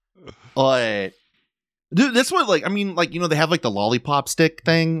 dude, that's what they have like the lollipop stick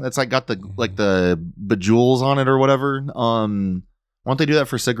thing. That's like got the bejewels on it or whatever. Why don't they do that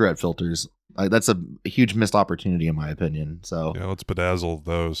for cigarette filters? That's a huge missed opportunity in my opinion. So yeah, let's bedazzle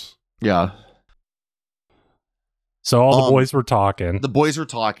those. Yeah. So all the boys were talking. The boys were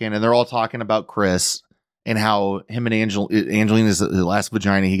talking, and they're all talking about Chris and how him and Angelina's the last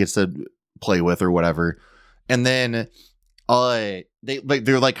vagina he gets to play with or whatever. And then that's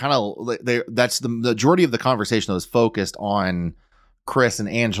the majority of the conversation that was focused on Chris and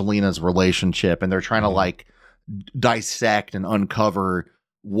Angelina's relationship, and they're trying to like dissect and uncover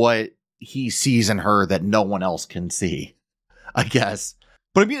what he sees in her that no one else can see, I guess.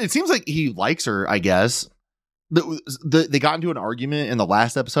 But I mean, it seems like he likes her, I guess. They got into an argument in the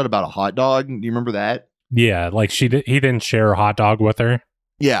last episode about a hot dog. Do you remember that? Yeah, like he didn't share a hot dog with her.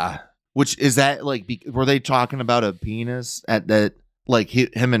 Yeah, which is that like were they talking about a penis at that? Like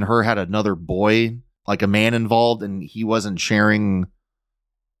him and her had another boy like a man involved and he wasn't sharing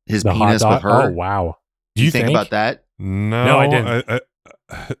his penis with her. Oh, wow. Do you think about that? No, I didn't.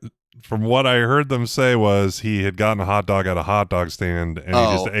 From what I heard them say was he had gotten a hot dog at a hot dog stand and he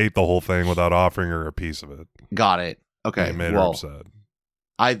just ate the whole thing without offering her a piece of it. Got it. Okay. It made her upset.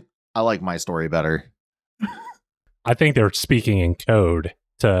 I like my story better. I think they're speaking in code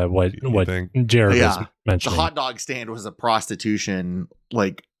to what Jared was mentioning. The hot dog stand was a prostitution,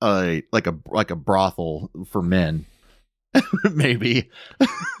 like a brothel for men. Maybe.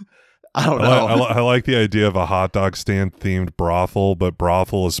 I don't know. I like the idea of a hot dog stand themed brothel, but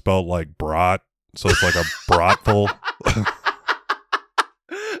brothel is spelled like brat, so it's like a brothel.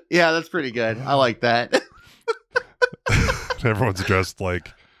 Yeah, that's pretty good. I like that. Everyone's dressed like,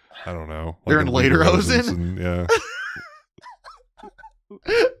 I don't know. Like they're in lederhosen. Yeah.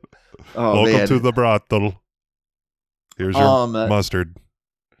 Welcome to the brothel. Here's your mustard.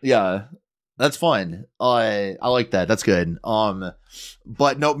 Yeah, that's fun. I like that. That's good.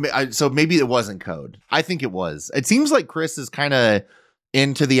 But no, so maybe it wasn't code. I think it was. It seems like Chris is kind of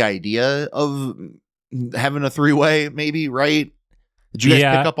into the idea of having a three-way, maybe, right? Did you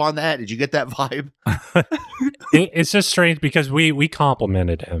guys pick up on that? Did you get that vibe? It's just strange because we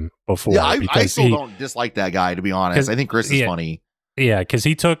complimented him before. Yeah, I still don't dislike that guy, to be honest. I think Chris is funny. Yeah, because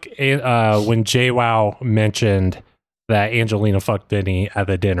he took when JWoww mentioned that Angelina fucked Vinny at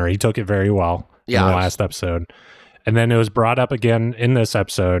the dinner, he took it very well in the last episode. And then it was brought up again in this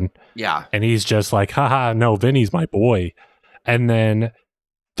episode. Yeah. And he's just like, haha, no, Vinny's my boy. And then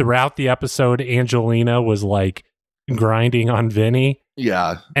throughout the episode, Angelina was like grinding on Vinny.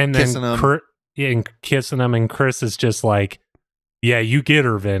 Yeah. And kissing then him. Kissing him. And Chris is just like, yeah, you get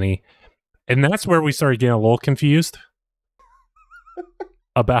her, Vinny. And that's where we started getting a little confused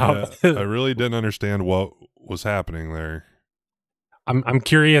about. I really didn't understand what was happening there. I'm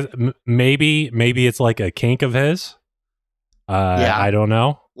curious. Maybe it's like a kink of his. I don't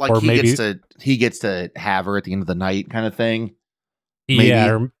know. Like or he gets to have her at the end of the night, kind of thing. Maybe. Yeah,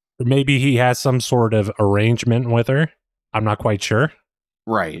 or maybe he has some sort of arrangement with her. I'm not quite sure.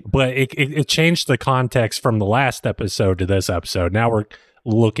 Right, but it changed the context from the last episode to this episode. Now we're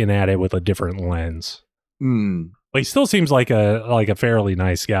looking at it with a different lens. But he still seems like a fairly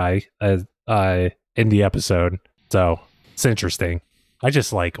nice guy in the episode, so it's interesting. I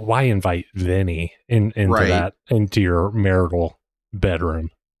just like, why invite Vinny into your marital bedroom,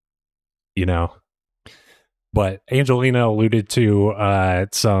 you know? But Angelina alluded to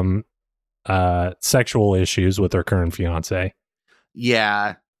some sexual issues with her current fiance.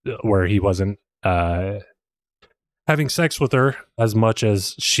 Yeah, where he wasn't having sex with her as much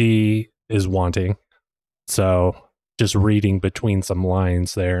as she is wanting. So just reading between some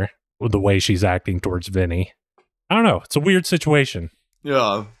lines there with the way she's acting towards Vinny. I don't know. It's a weird situation.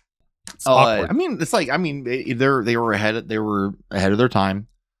 Yeah. I mean, it's like, they were ahead of their time.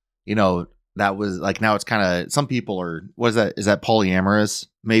 You know, that was like, now it's kind of, some people are, what is that? Is that polyamorous?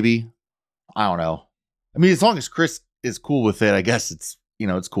 Maybe. I don't know. I mean, as long as Chris is cool with it, I guess it's,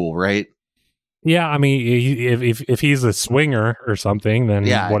 it's cool, right? Yeah. I mean, if he's a swinger or something, then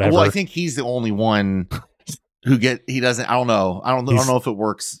whatever. Well, I think he's the only one who he doesn't, I don't know. I don't know if it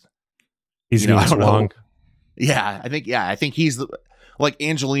works. He's getting swung. Yeah. I think he's like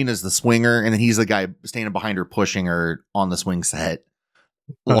Angelina's the swinger, and then he's the guy standing behind her, pushing her on the swing set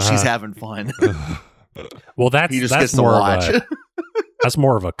while she's having fun. Well, that's more of a that's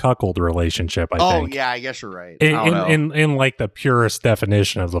more of a cuckold relationship, I think. Oh yeah, I guess you're right. In like the purest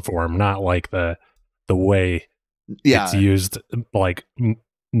definition of the form, not like the way it's used like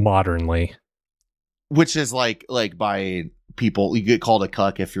modernly. Which is like by people, you get called a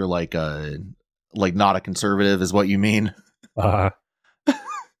cuck if you're like not a conservative, is what you mean.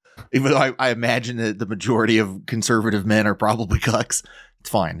 Even though I imagine that the majority of conservative men are probably cucks. It's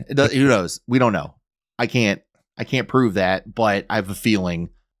fine. Who knows? We don't know. I can't prove that, but I have a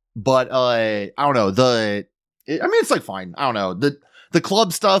feeling. But I don't know. It's like fine. I don't know. The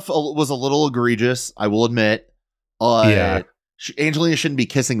club stuff was a little egregious, I will admit. Angelina shouldn't be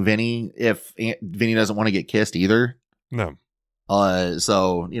kissing Vinny if Vinny doesn't want to get kissed either. No.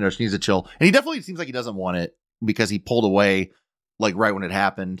 So she needs to chill. And he definitely seems like he doesn't want it because he pulled away like right when it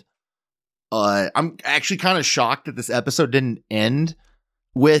happened. I'm actually kind of shocked that this episode didn't end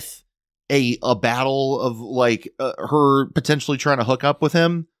with a battle of like her potentially trying to hook up with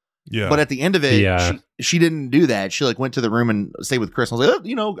him. Yeah. But at the end of it, she didn't do that. She like went to the room and stayed with Chris. I was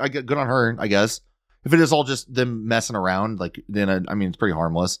like, I get good on her, I guess. If it is all just them messing around, like then it's pretty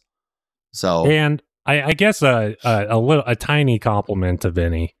harmless. So, and I guess a tiny compliment to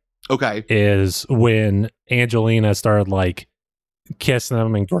Vinny. Okay, is when Angelina started like kissing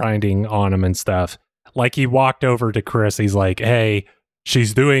him and grinding on him and stuff. like he walked over to Chris. He's like, "Hey,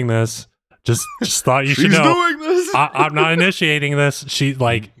 she's doing this. Just thought you should know. She's doing this. I'm not initiating this. She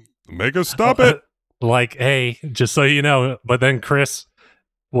like make us stop it. Like, hey, just so you know." But then Chris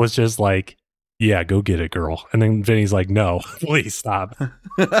was just like, "Yeah, go get it, girl." And then Vinny's like, "No, please stop."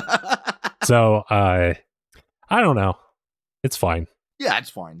 So I don't know. It's fine. Yeah, it's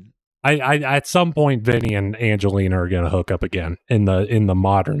fine. I at some point Vinny and Angelina are gonna hook up again in the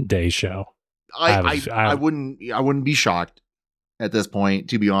modern day show. I wouldn't be shocked at this point,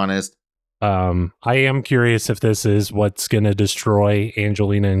 to be honest. I am curious if this is what's gonna destroy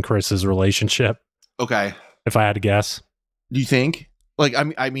Angelina and Chris's relationship. Okay. If I had to guess. Do you think? Like,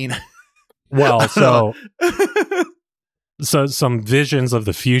 I mean well, so some visions of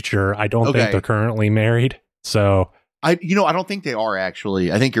the future. I don't think they're currently married. So I don't think they are,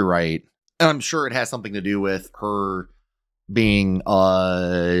 actually. I think you're right. And I'm sure it has something to do with her being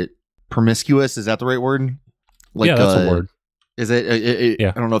promiscuous. Is that the right word? Like, yeah, that's a word. Is it?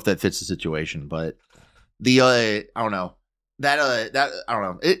 Yeah. I don't know if that fits the situation, but I don't know. That I don't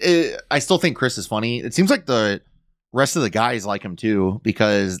know. I still think Chris is funny. It seems like the rest of the guys like him too,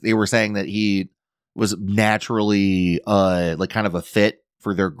 because they were saying that he was naturally like kind of a fit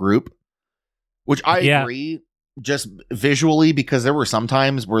for their group, which I agree. Just visually, because there were some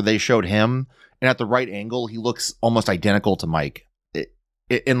times where they showed him, and at the right angle, he looks almost identical to Mike.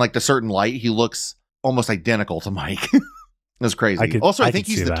 In like the certain light, he looks almost identical to Mike. That's crazy. I think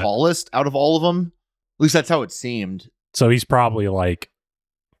he's the tallest out of all of them. At least that's how it seemed. So he's probably like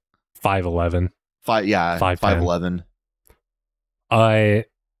 5'11". 5'11". I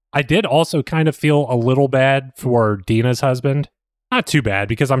did also kind of feel a little bad for Dina's husband. Not too bad,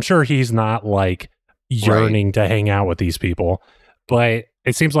 because I'm sure he's not like yearning to hang out with these people. But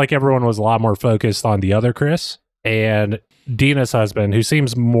it seems like everyone was a lot more focused on the other Chris, and Dina's husband, who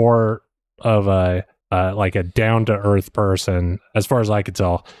seems more of a like a down-to-earth person, as far as I could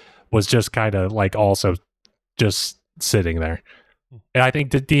tell, was just kind of like also just sitting there. And I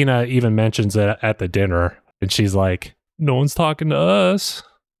think that Dina even mentions it at the dinner, and she's like, "No one's talking to us."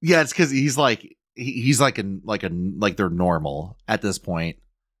 Yeah, it's because he's like they're normal at this point.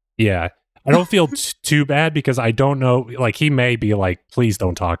 Yeah, I don't feel too bad, because I don't know. Like, he may be like, "Please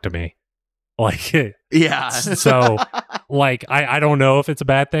don't talk to me." Like, yeah. So, like, I don't know if it's a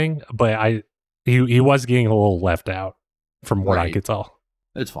bad thing, but he was getting a little left out from what I could tell.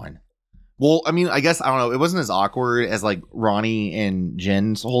 It's fine. Well, I mean, I guess, I don't know. It wasn't as awkward as like Ronnie and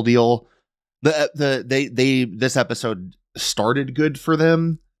Jen's whole deal. This episode started good for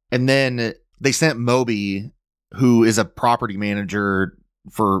them, and then they sent Moby, who is a property manager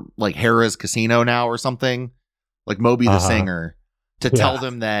for like Harrah's Casino now or something, like Moby the singer, to tell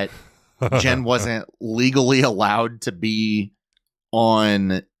them that Jen wasn't legally allowed to be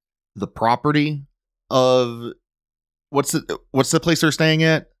on the property of what's the place they're staying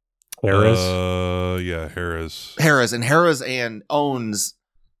at? Harrah's. Yeah, Harrah's. Harrah's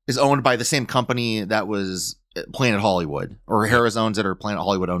is owned by the same company that was Planet Hollywood, or Harrah's owns it, or Planet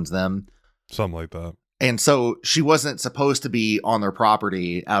Hollywood owns them. Something like that. And so she wasn't supposed to be on their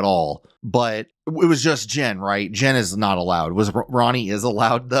property at all, but it was just Jen, right? Jen is not allowed. Ronnie is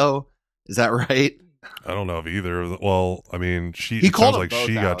allowed though? Is that right? I don't know if either. Well, I mean, it sounds like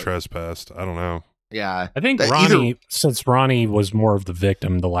she out. got trespassed. I don't know. Yeah. I think Ronnie, since Ronnie was more of the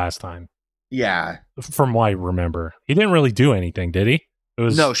victim the last time. Yeah. From what I remember. He didn't really do anything, did he? It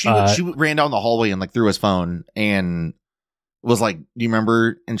was, no, she ran down the hallway and like threw his phone and was like, do you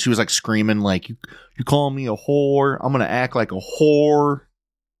remember? And she was like screaming like, you call me a whore, I'm going to act like a whore.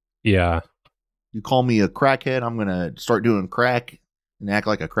 Yeah. You call me a crackhead, I'm going to start doing crack and act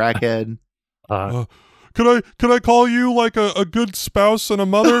like a crackhead. Can I call you like a good spouse and a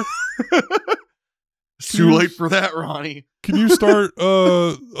mother? It's too late for that, Ronnie. Can you start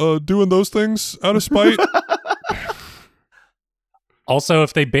doing those things out of spite? Also,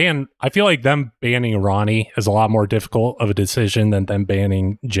 if they I feel like them banning Ronnie is a lot more difficult of a decision than them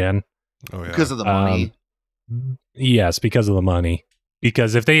banning Jen. Oh yeah, because of the money. Yes, because of the money.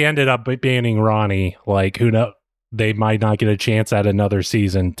 Because if they ended up banning Ronnie, like, who knows, they might not get a chance at another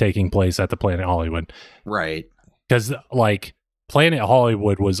season taking place at the Planet Hollywood. Right. Because like Planet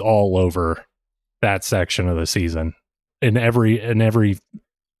Hollywood was all over that section of the season. And every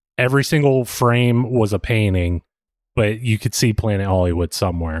single frame was a painting, but you could see Planet Hollywood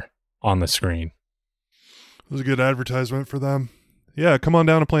somewhere on the screen. It was a good advertisement for them. Yeah, come on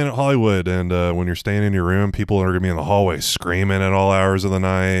down to Planet Hollywood, and when you're staying in your room, people are going to be in the hallway screaming at all hours of the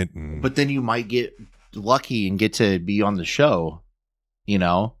night. But then you might get lucky and get to be on the show,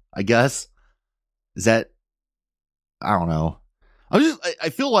 I guess. Is that, I don't know. I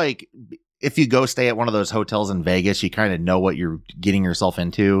feel like if you go stay at one of those hotels in Vegas, you kind of know what you're getting yourself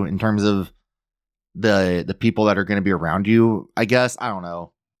into in terms of the people that are going to be around you. I guess, I don't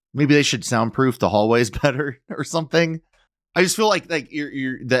know. Maybe they should soundproof the hallways better or something. I just feel like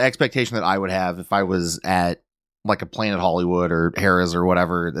you're the expectation that I would have if I was at like a Planet Hollywood or Harrah's or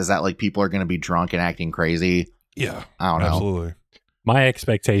whatever is that like people are going to be drunk and acting crazy. Yeah, I don't know. Absolutely. My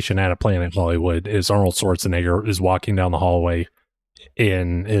expectation at a Planet Hollywood is Arnold Schwarzenegger is walking down the hallway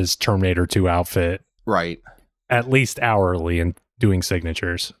in his Terminator 2 outfit, Right? at least hourly and doing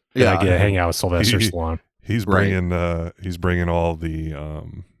signatures. And I get to hang out with Sylvester Stallone. He's bringing all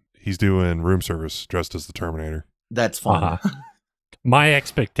the he's doing room service dressed as the Terminator. That's fun. My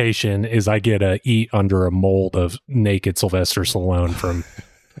expectation is I get to eat under a mold of naked Sylvester Stallone from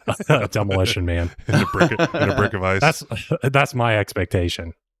Demolition Man in a brick of ice. That's my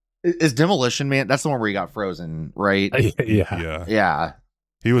expectation. Is Demolition Man? That's the one where he got frozen, right? Yeah.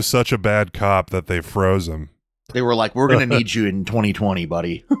 He was such a bad cop that they froze him. They were like, "We're going to need you in 2020,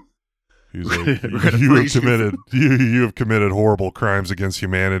 buddy." He's like, you have committed horrible crimes against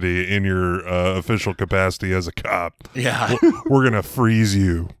humanity in your official capacity as a cop. Yeah, we're gonna freeze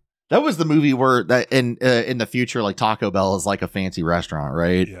you. That was the movie where that in the future, like Taco Bell is like a fancy restaurant,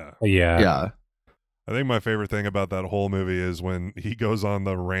 right? Yeah. I think my favorite thing about that whole movie is when he goes on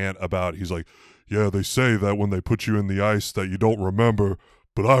the rant about, he's like, yeah, they say that when they put you in the ice that you don't remember,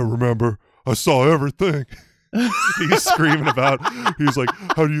 but I remember. I saw everything. He's screaming about, he's like,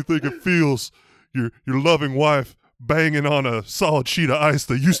 how do you think it feels? Your loving wife banging on a solid sheet of ice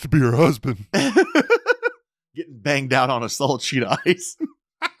that used to be her husband. Getting banged out on a solid sheet of ice.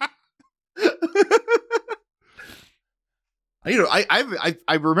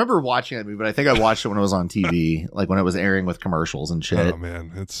 I remember watching that movie, but I think I watched it when it was on TV, like when it was airing with commercials and shit. Oh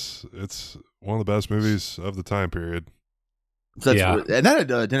man, it's one of the best movies of the time period. So and that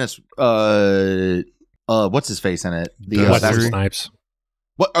had Dennis what's his face in it? Wesley Snipes.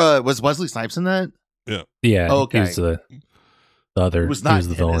 What was Wesley Snipes in that? Yeah. Oh, okay. He was the other. It was not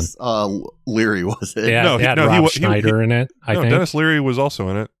the Dennis Leary, was it? Yeah, Rob Schneider in it. I think Dennis Leary was also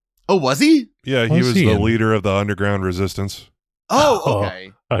in it. Oh, was he? Yeah, he was the leader of the underground resistance. Oh,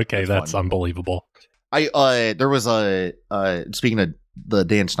 okay. Okay, that's unbelievable. There was speaking of the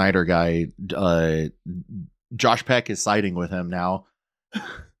Dan Schneider guy, Josh Peck is siding with him now.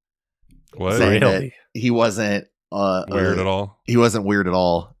 What? Really? He wasn't weird at all. He wasn't weird at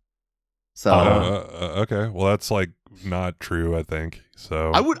all. So okay, well that's like not true. I think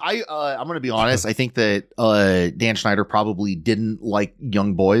so. I'm going to be honest. I think that Dan Schneider probably didn't like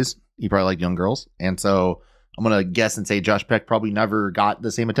young boys. He probably liked young girls, and so I'm going to guess and say Josh Peck probably never got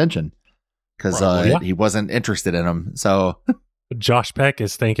the same attention because he wasn't interested in him. So Josh Peck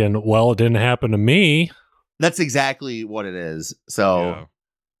is thinking, well, it didn't happen to me. That's exactly what it is. So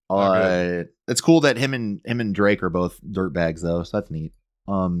it's cool that him and Drake are both dirtbags though. So that's neat.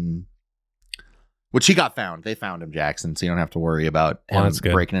 Which he got found. They found him, Jackson, so you don't have to worry about him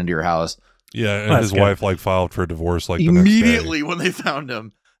breaking into your house. Yeah, and his wife like filed for divorce like immediately the next day. When they found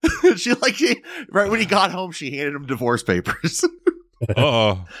him. she right when he got home, she handed him divorce papers.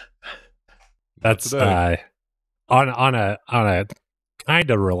 That's on a kind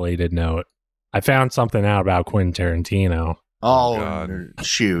of related note. I found something out about Quentin Tarantino. Oh God.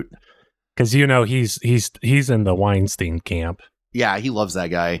 Shoot! Because he's in the Weinstein camp. Yeah, he loves that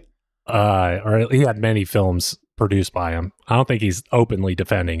guy. Or he had many films produced by him. I don't think he's openly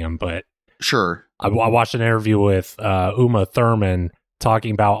defending him, but sure. I watched an interview with Uma Thurman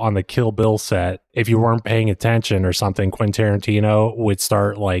talking about on the Kill Bill set, if you weren't paying attention or something, Quentin Tarantino would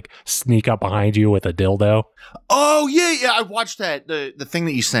start like sneak up behind you with a dildo. Oh yeah, I watched that the thing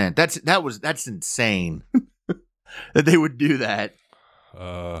that you sent. That's insane that they would do that.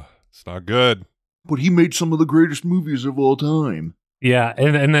 It's not good. But he made some of the greatest movies of all time. Yeah,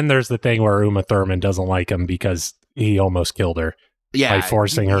 and then there's the thing where Uma Thurman doesn't like him because he almost killed her. Yeah, by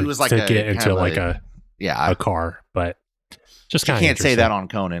forcing her to get into like a car, but. Just you can't say that on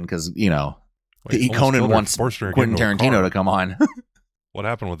Conan because Conan wants Quentin Tarantino to come on. What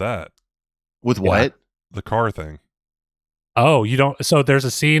happened with that? With what? The car thing. Oh, you don't. So there's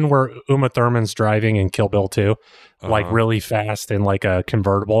a scene where Uma Thurman's driving in Kill Bill 2, like really fast in like a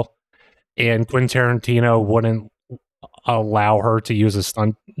convertible, and Quentin Tarantino wouldn't allow her to use a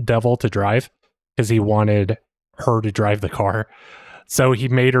stunt devil to drive because he wanted her to drive the car. So he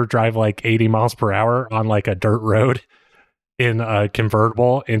made her drive like 80 miles per hour on like a dirt road in a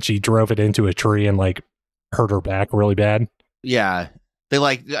convertible, and she drove it into a tree and like hurt her back really bad. Yeah,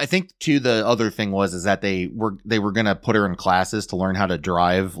 I think too. The other thing is that they were gonna put her in classes to learn how to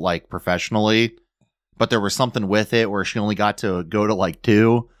drive like professionally, but there was something with it where she only got to go to like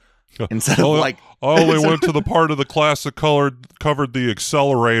 2. instead of like. I only went to the part of the class that covered the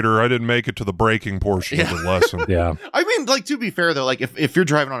accelerator. I didn't make it to the braking portion of the lesson. Yeah. I mean, like, to be fair though, like if you're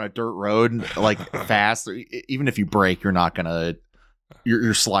driving on a dirt road, like fast, even if you brake, you're not gonna,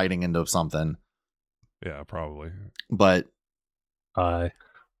 you're sliding into something. Yeah, probably. But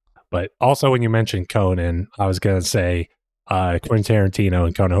also when you mentioned Conan, I was gonna say Quentin Tarantino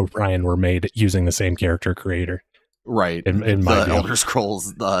and Conan O'Brien were made using the same character creator. Right. In my view. Elder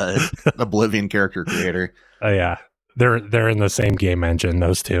Scrolls, the Oblivion character creator. Yeah. They're in the same game engine,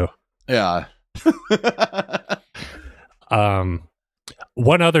 those two. Yeah.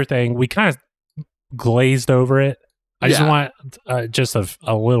 One other thing, we kind of glazed over it. I just want just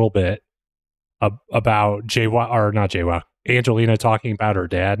a little bit about not Angelina talking about her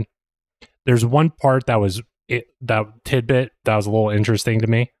dad. There's one part that tidbit that was a little interesting to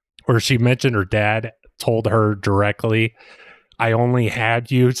me, where she mentioned her dad told her directly, "I only had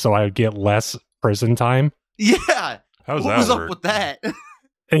you so I would get less prison time." Yeah. How's what that was work? up with that?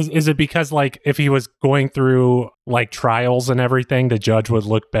 Is it because, like, if he was going through like trials and everything, the judge would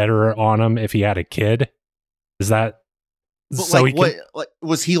look better on him if he had a kid? Is that But so? like,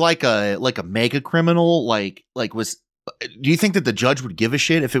 was he like a mega criminal? Like was? Do you think that the judge would give a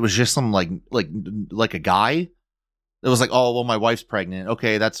shit if it was just some like a guy that was like, oh well, my wife's pregnant.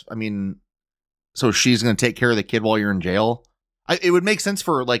 Okay, I mean, so she's gonna take care of the kid while you're in jail. It would make sense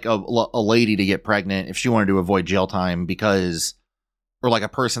for like a lady to get pregnant if she wanted to avoid jail time or like a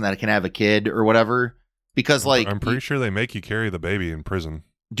person that can have a kid or whatever. Because like, I'm pretty sure they make you carry the baby in prison.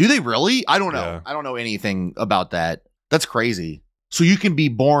 Do they really? I don't know. Yeah. I don't know anything about that. That's crazy. So you can be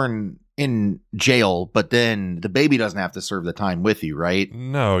born in jail, but then the baby doesn't have to serve the time with you, right?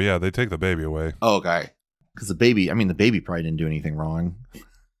 No, yeah, they take the baby away. Oh, okay. Because the baby probably didn't do anything wrong.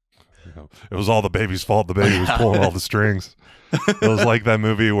 It was all the baby's fault. The baby was pulling all the strings. It was like that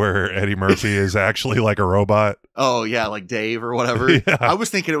movie where Eddie Murphy is actually like a robot. Oh, yeah, like Dave or whatever. Yeah. I was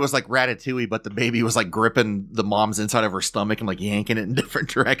thinking it was like Ratatouille, but the baby was like gripping the mom's inside of her stomach and like yanking it in different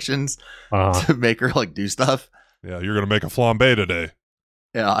directions to make her like do stuff. Yeah, you're going to make a flambe today.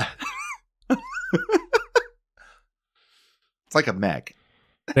 Yeah. It's like a mech.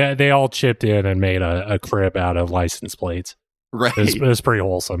 They all chipped in and made a crib out of license plates. Right. It was pretty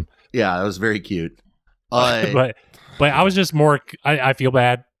wholesome. Yeah, that was very cute. But I was just more. I feel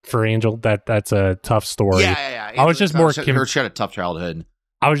bad for Angel. That's a tough story. Yeah. I was just more. She had a tough childhood.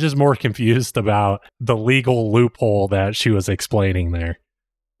 I was just more confused about the legal loophole that she was explaining there.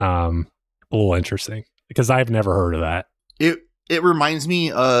 A little interesting because I've never heard of that. It reminds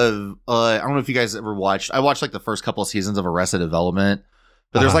me of I don't know if you guys ever watched. I watched like the first couple of seasons of Arrested Development,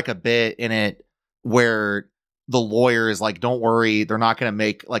 but there's like a bit in it where the lawyer is like, "Don't worry, they're not going to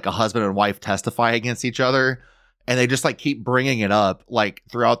make like a husband and wife testify against each other," and they just like keep bringing it up like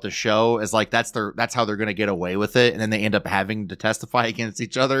throughout the show as like that's how they're going to get away with it, and then they end up having to testify against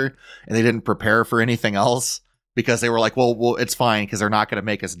each other, and they didn't prepare for anything else because they were like, well, it's fine because they're not going to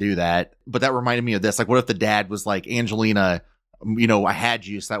make us do that. But that reminded me of this. Like, what if the dad was like, "Angelina, I had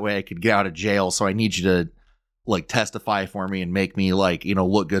you so that way I could get out of jail, so I need you to like testify for me and make me like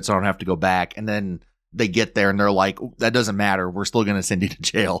look good so I don't have to go back," and then they get there and they're like, "That doesn't matter. We're still going to send you to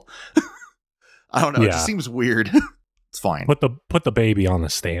jail." I don't know. Yeah. It just seems weird. It's fine. Put the baby on the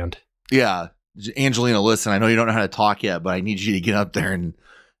stand. Yeah. Angelina, listen, I know you don't know how to talk yet, but I need you to get up there and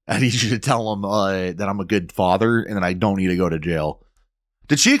I need you to tell him that I'm a good father and that I don't need to go to jail.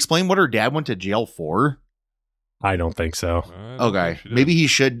 Did she explain what her dad went to jail for? I don't think so. Okay. Maybe he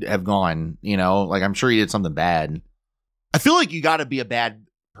should have gone, like I'm sure he did something bad. I feel like you got to be a bad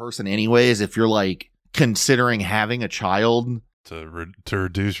person anyways if you're like considering having a child to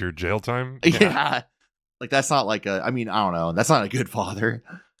reduce your jail time. Yeah. Like that's not like I don't know, that's not a good father.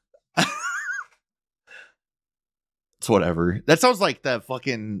 It's whatever. That sounds like that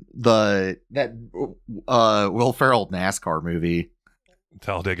fucking Will Ferrell NASCAR movie,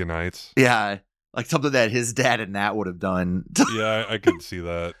 Talladega Nights. Yeah, like something that his dad and Nat would have done. Yeah, I could see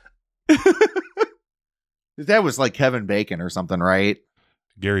that. His dad was like Kevin Bacon or something, right?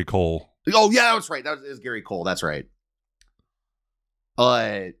 Gary Cole. Oh yeah, that's right. That was Gary Cole. That's right.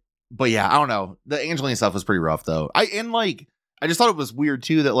 But yeah, I don't know. The Angelina stuff was pretty rough though. I just thought it was weird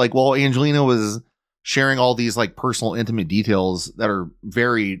too that like while Angelina was sharing all these like personal intimate details that are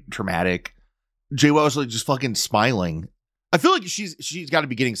very traumatic, Jay was like just fucking smiling. I feel like she's got to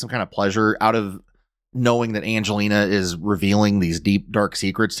be getting some kind of pleasure out of knowing that Angelina is revealing these deep dark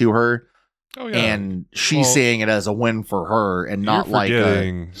secrets to her. Oh yeah, and she's seeing it as a win for her and not like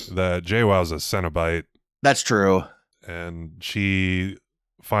that JWoww's a Cenobite. That's true. And she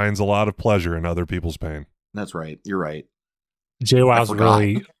finds a lot of pleasure in other people's pain. That's right. You're right.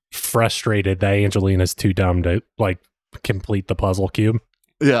 JWoww's frustrated that Angelina's too dumb to like complete the puzzle cube.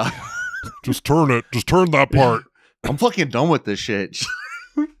 Yeah. Just turn it. Just turn that part. I'm fucking done with this shit.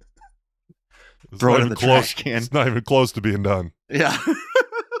 Throw it in the trash can. It's not even close to being done. Yeah.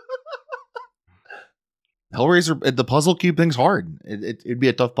 Hellraiser, the puzzle cube thing's hard. It'd be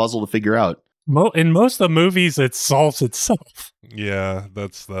a tough puzzle to figure out. In most of the movies, it solves itself. Yeah,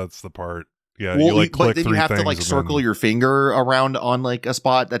 that's the part. Yeah, well, you like click but then three you have to things like and circle then- your finger around on like a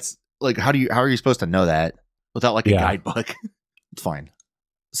spot. That's like how are you supposed to know that without like a guidebook? It's fine.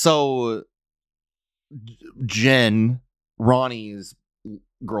 So Jen, Ronnie's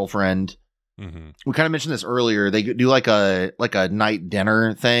girlfriend, we kind of mentioned this earlier. They do like a night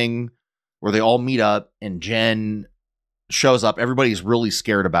dinner thing where they all meet up and Jen shows up. Everybody's really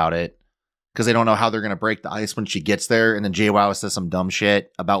scared about it because they don't know how they're going to break the ice when she gets there. And then JWoww says some dumb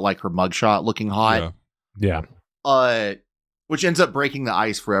shit about like her mugshot looking hot. Yeah. Which ends up breaking the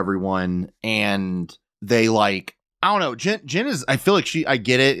ice for everyone. And they like, I don't know. Jen is, I feel like I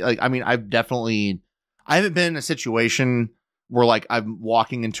get it. Like, I mean, I haven't been in a situation where like I'm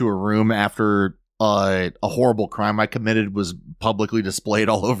walking into a room after a horrible crime I committed was publicly displayed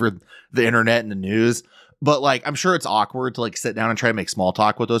all over the internet and the news. But like, I'm sure it's awkward to like sit down and try to make small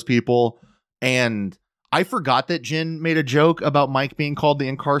talk with those people. And I forgot that Jen made a joke about Mike being called the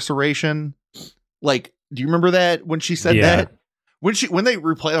incarceration. Like, do you remember that when she said that? When they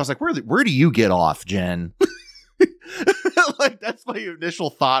replayed, I was like, where do you get off, Jen? Like, that's my initial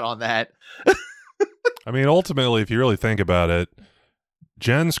thought on that. I mean, ultimately, if you really think about it,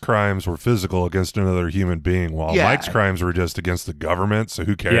 Jen's crimes were physical against another human being, while Mike's crimes were just against the government. So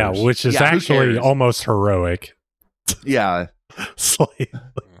who cares? Yeah, which is actually almost heroic. Yeah.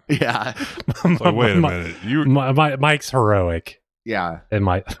 Yeah. So wait a minute. Mike's heroic. Yeah. And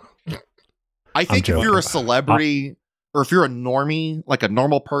I think if you're a celebrity or if you're a normie, like a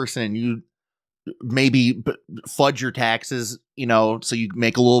normal person, and you maybe fudge your taxes, you know, so you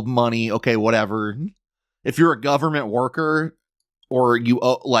make a little money. Okay, whatever. If you're a government worker or you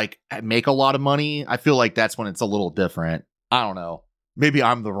like make a lot of money, I feel like that's when it's a little different. I don't know. Maybe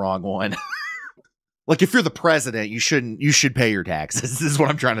I'm the wrong one. Like if you're the president, you should pay your taxes. This is what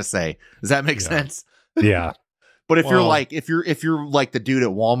I'm trying to say. Does that make sense? Yeah. But if you're like if you're like the dude at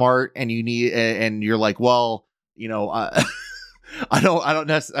Walmart and you need and you're like, well, you know, I don't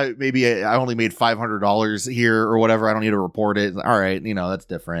necessarily, maybe I only made $500 here or whatever. I don't need to report it. All right, you know, that's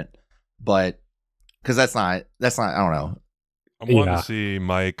different. But because that's not I don't know. I want to see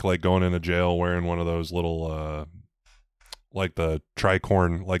Mike like going into jail wearing one of those little like the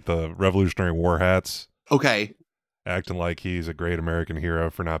tricorn, like the Revolutionary War hats. Okay. Acting like he's a great American hero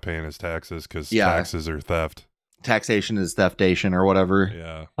for not paying his taxes because taxes are theft. Taxation is theftation or whatever.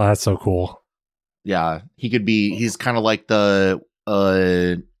 Yeah. Oh, that's so cool. Yeah. He's kind of like the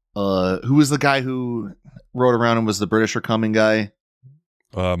who was the guy who rode around and was the British are coming guy?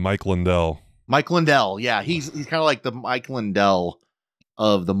 Mike Lindell. Mike Lindell. Yeah. He's kind of like the Mike Lindell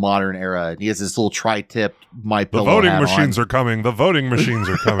of the modern era. He has this little tri-tip My Pillow. The voting machines are coming. The voting machines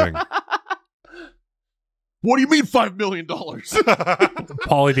are coming. What do you mean $5 million?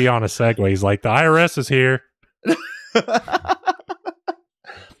 Pauly D on a segue. He's like, the IRS is here.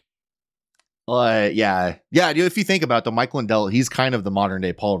 Yeah. Dude, if you think about the Mike Lindell, he's kind of the modern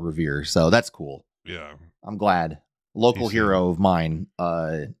day Paul Revere. So that's cool. Yeah. I'm glad. Local hero of mine,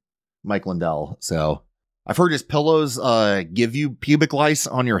 Mike Lindell. So I've heard his pillows give you pubic lice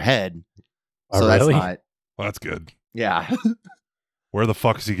on your head. So that's really? not. Well, that's good. Yeah. Where the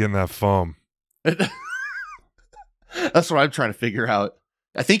fuck is he getting that foam? That's what I'm trying to figure out.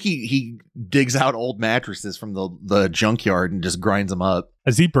 I think he digs out old mattresses from the junkyard and just grinds them up.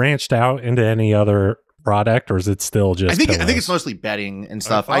 Has he branched out into any other product, or is it still just? I think it's mostly bedding and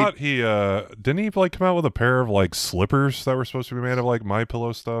stuff. I thought he didn't he like come out with a pair of like slippers that were supposed to be made of like My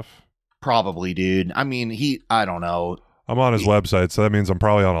Pillow stuff. Probably, dude. I mean, I don't know. I'm on his website, so that means I'm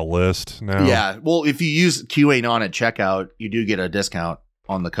probably on a list now. Yeah. Well, if you use QAnon at checkout, you do get a discount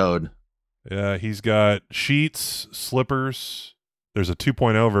on the code. Yeah, he's got sheets, slippers. There's a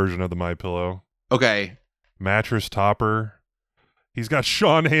 2.0 version of the My Pillow. Okay. Mattress topper. He's got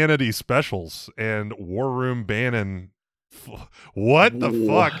Sean Hannity specials and War Room Bannon. What the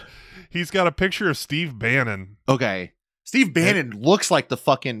fuck? He's got a picture of Steve Bannon. Okay. Steve Bannon looks like the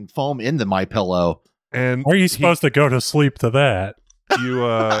fucking foam in the My Pillow. And are you supposed to go to sleep to that? You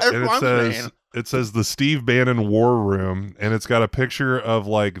and it says the Steve Bannon War Room, and it's got a picture of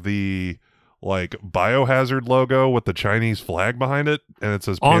like the Biohazard logo with the Chinese flag behind it, and it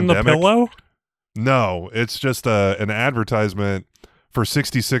says on pandemic. The pillow. No, it's just an advertisement for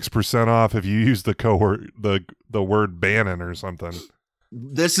 66% off if you use the word Bannon or something.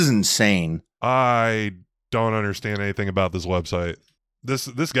 This is insane. I don't understand anything about this website.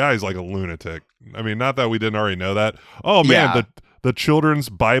 This guy's like a lunatic. I mean, not that we didn't already know that. Oh man, the children's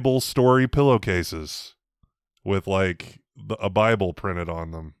Bible story pillowcases with like a Bible printed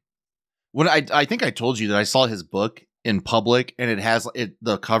on them. When I think I told you that I saw his book in public, and it has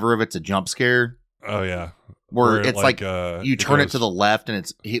the cover of it's a jump scare. Oh yeah, where it's like you turn it to the left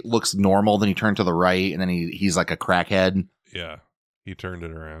and it looks normal, then you turn to the right, and then he's like a crackhead. Yeah, he turned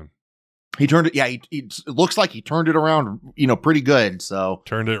it around. He turned it. Yeah, it looks like he turned it around. Pretty good. So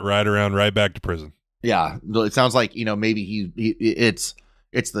turned it right around, right back to prison. Yeah, it sounds like maybe it's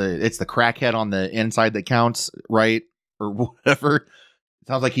the crackhead on the inside that counts, right, or whatever. It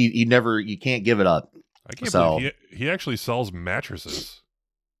sounds like you can't give it up. I can't believe he actually sells mattresses,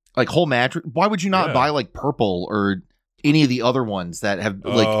 like whole mattress. Why would you not buy like Purple or any of the other ones that have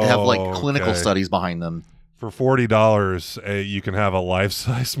clinical studies behind them? For $40, you can have a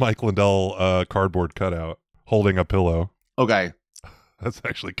life-size Mike Lindell cardboard cutout holding a pillow. Okay. That's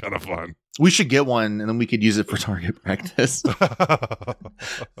actually kind of fun. We should get one, and then we could use it for target practice. That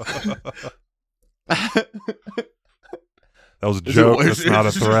was a joke. That's not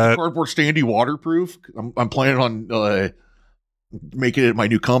a threat. Cardboard standy waterproof. I'm planning on making it my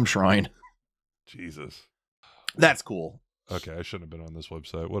new cum shrine. Jesus. That's cool. Okay, I shouldn't have been on this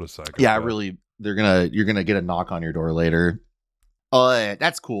website. What a psycho. Yeah, really. You're gonna get a knock on your door later.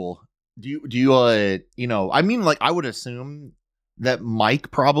 That's cool. Do you I mean, like, I would assume that Mike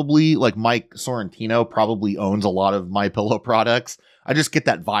Sorrentino probably owns a lot of MyPillow products. I just get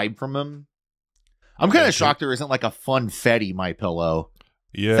that vibe from him. I'm kind of shocked there isn't like a funfetti MyPillow.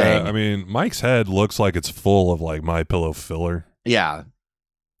 Yeah, thing. I mean, Mike's head looks like it's full of like MyPillow filler. Yeah,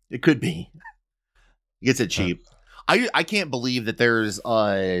 it could be. He gets it cheap. I can't believe that there's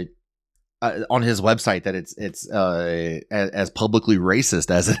on his website that it's as publicly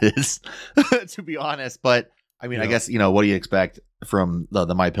racist as it is, to be honest. But I mean, I guess what do you expect from the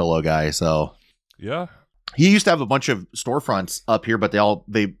MyPillow guy? So yeah, he used to have a bunch of storefronts up here, but all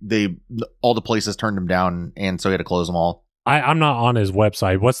the places turned him down, and so he had to close them all. I'm not on his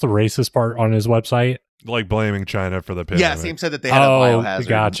website. What's the racist part on his website? Like blaming China for the pandemic. Yeah, Sam said that they had a biohazard.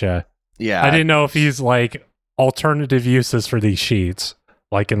 Gotcha. Yeah, I didn't know if he's like alternative uses for these sheets,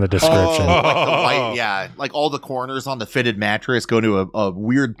 like in the description. Like all the corners on the fitted mattress go to a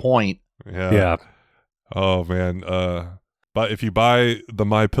weird point. Yeah. Oh man. But if you buy the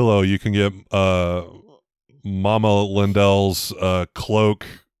MyPillow, you can get Mama Lindell's cloak.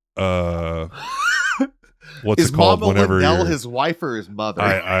 What's it called? Mama Lindell his wife or his mother?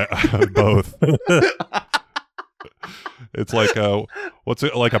 I both. It's like what's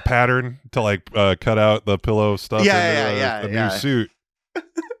it, like a pattern to like cut out the pillow stuff into the new suit.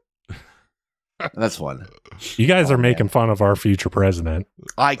 That's fun. You guys are making fun of our future president.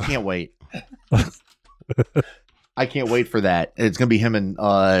 I can't wait. I can't wait for that. It's gonna be him and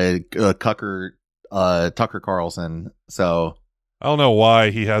Tucker Carlson. So I don't know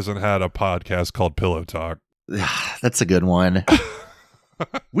why he hasn't had a podcast called Pillow Talk. That's a good one.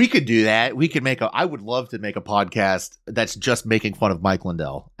 We could do that. We could I would love to make a podcast that's just making fun of Mike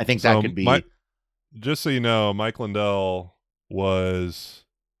Lindell. I think that could be. Just so you know, Mike Lindell was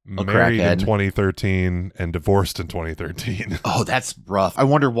married in 2013 and divorced in 2013. Oh, that's rough. I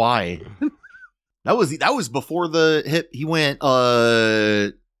wonder why. That was before the hit. He went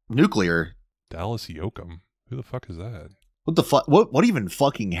nuclear. Dallas Yoakum. Who the fuck is that? What the fuck? What even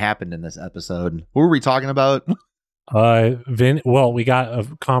fucking happened in this episode? What were we talking about? We got a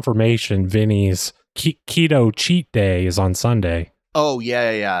confirmation. Vinny's keto cheat day is on Sunday. Oh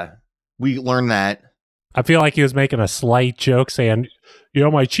yeah. We learned that. I feel like he was making a slight joke, saying,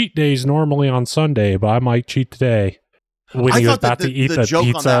 my cheat day is normally on Sunday, but I might cheat today. When he was about to eat the joke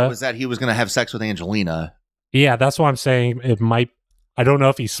pizza, on that was that he was going to have sex with Angelina. Yeah, that's what I'm saying. It might. I don't know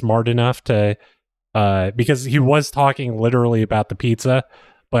if he's smart enough to, because he was talking literally about the pizza.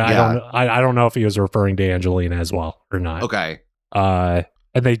 But I don't know if he was referring to Angelina as well or not. Okay. And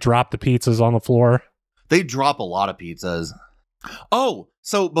they drop the pizzas on the floor. They drop a lot of pizzas. Oh,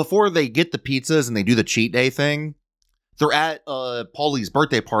 so before they get the pizzas and they do the cheat day thing, they're at Paulie's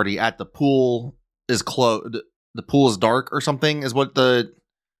birthday party at the pool is closed. The pool is dark or something is what the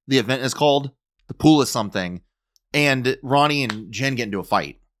event is called. The pool is something. And Ronnie and Jen get into a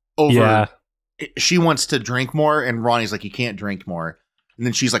fight over. Yeah. She wants to drink more and Ronnie's like, you can't drink more. And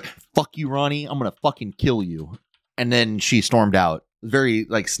then she's like, fuck you, Ronnie. I'm going to fucking kill you. And then she stormed out. Very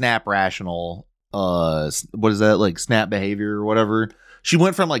like snap rational. What is that? Like snap behavior or whatever. She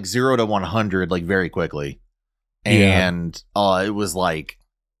went from like 0 to 100 like very quickly. And it was like,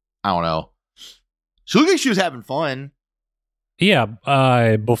 I don't know. She looked like she was having fun.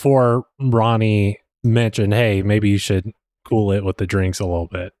 Yeah, before Ronnie mentioned, hey, maybe you should cool it with the drinks a little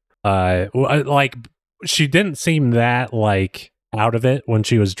bit. Like, she didn't seem that, like, out of it when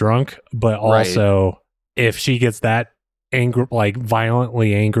she was drunk, but also if she gets that angry, like,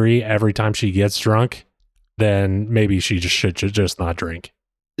 violently angry every time she gets drunk, then maybe she should just not drink.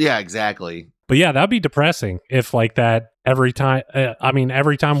 Yeah, exactly. But yeah, that'd be depressing if like that every time.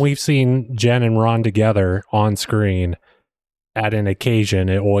 Every time we've seen Jen and Ron together on screen at an occasion,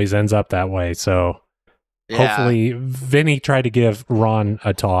 it always ends up that way. So hopefully Vinny tried to give Ron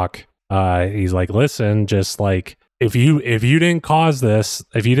a talk. He's like, listen, just like if you didn't cause this,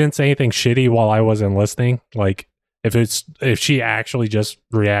 if you didn't say anything shitty while I wasn't listening, like if she actually just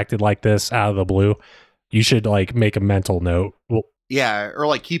reacted like this out of the blue, you should like make a mental note. Well, yeah, or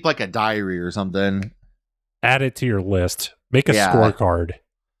like keep like a diary or something. Add it to your list. Make a scorecard.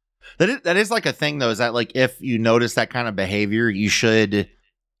 That is like a thing though, is that like if you notice that kind of behavior, you should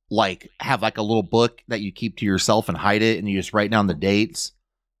like have like a little book that you keep to yourself and hide it, and you just write down the dates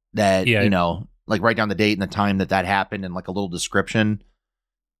that you know, like write down the date and the time that happened and like a little description.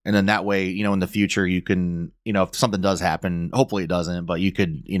 And then that way, you know, in the future you can, you know, if something does happen, hopefully it doesn't, but you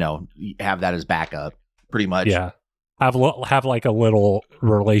could, you know, have that as backup pretty much. Yeah. Have like a little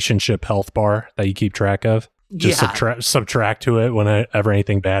relationship health bar that you keep track of. Just subtract to it whenever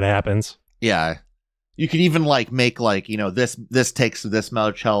anything bad happens. Yeah. You could even like make like, you know, this takes this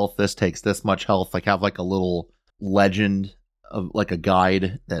much health, this takes this much health, like have like a little legend of like a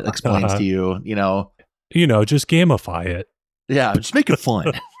guide that explains to you, you know. You know, just gamify it. Yeah, just make it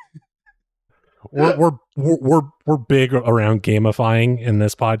fun. We're big around gamifying in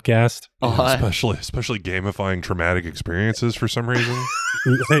this podcast, especially gamifying traumatic experiences for some reason.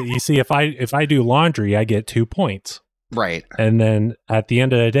 You see, if I do laundry, I get 2 points, right? And then at the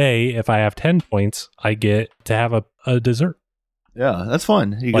end of the day, if I have 10 points, I get to have a dessert. Yeah, that's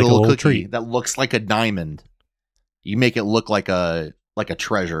fun. You get a little cookie treat that looks like a diamond. You make it look like a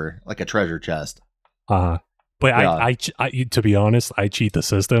treasure, like a treasure chest. But I, to be honest, I cheat the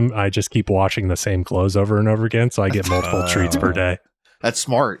system. I just keep washing the same clothes over and over again, so I get multiple treats per day. That's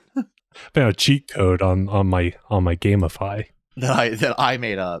smart. Found a cheat code on my Gamify that I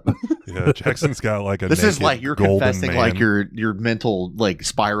made up. Yeah, Jackson's got like a. This is like you're confessing man. like your mental like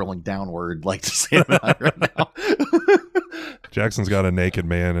spiraling downward, like to say that right now. Jackson's got a naked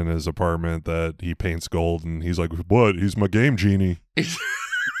man in his apartment that he paints gold, and he's like, "What? He's my game genie."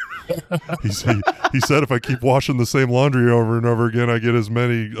 He said if I keep washing the same laundry over and over again, I get as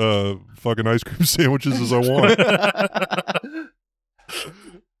many fucking ice cream sandwiches as I want.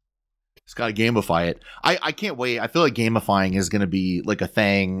 Just gotta gamify it. I can't wait. I feel like gamifying is gonna be like a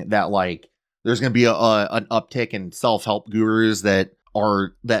thing that like there's gonna be an uptick in self-help gurus that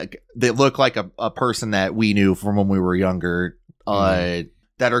look like a person that we knew from when we were younger. That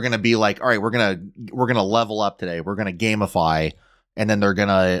are gonna be like, all right, we're gonna level up today. We're gonna gamify. And then they're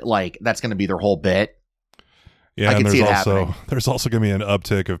gonna like that's gonna be their whole bit. Yeah, and there's also gonna be an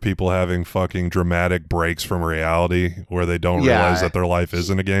uptick of people having fucking dramatic breaks from reality where they don't realize that their life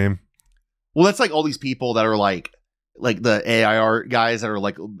isn't a game. Well, that's like all these people that are like the AI art guys that are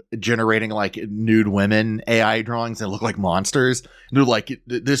like generating like nude women AI drawings that look like monsters. And they're like,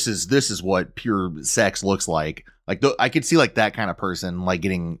 this is what pure sex looks like. Like I could see like that kind of person like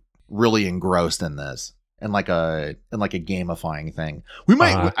getting really engrossed in this. And like a gamifying thing. We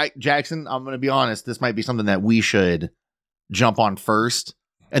might, Jackson, I'm going to be honest, this might be something that we should jump on first,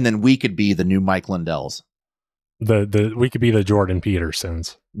 and then we could be the new Mike Lindells. We could be the Jordan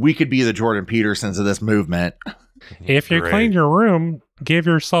Petersons. We could be the Jordan Petersons of this movement. If you clean your room, give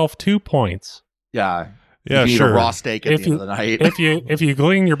yourself 2 points. Yeah. Yeah, you sure. Eat a raw steak at the end of the night. if you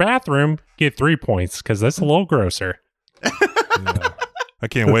clean your bathroom, get 3 points, because that's a little grosser. Yeah. I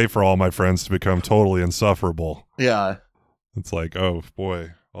can't wait for all my friends to become totally insufferable. Yeah. It's like, oh,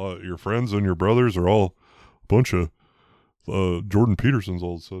 boy, your friends and your brothers are all a bunch of Jordan Petersons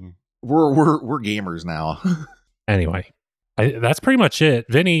all of a sudden. We're gamers now. Anyway, that's pretty much it.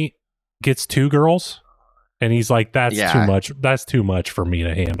 Vinny gets 2 girls, and he's like, that's too much. That's too much for me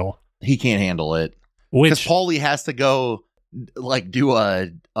to handle. He can't handle it. Because Paulie has to go like do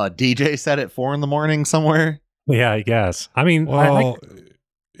a DJ set at 4 a.m. somewhere. Yeah, I guess. I mean, well,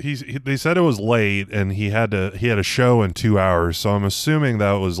 they said it was late, and he had a show in 2 hours, so I'm assuming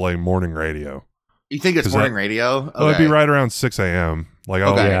that was like morning radio. You think it's morning radio? Okay. Well, it'd be right around 6 a.m. Like,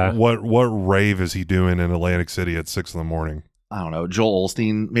 okay. What rave is he doing in Atlantic City at 6 a.m? I don't know. Joel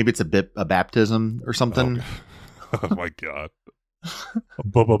Osteen. Maybe it's a baptism or something. Oh my god.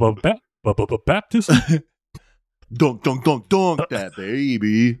 Baptism. Dunk that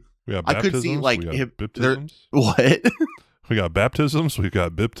baby. Yeah, I could see like baptisms? what? We got baptisms. We've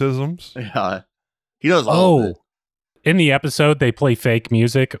got baptisms. Yeah. He knows all of it. In the episode, they play fake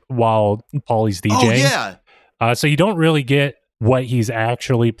music while Paulie's DJing. Oh, yeah. So you don't really get what he's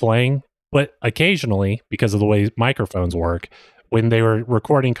actually playing, but occasionally, because of the way microphones work, when they were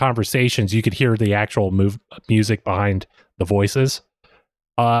recording conversations, you could hear the actual music behind the voices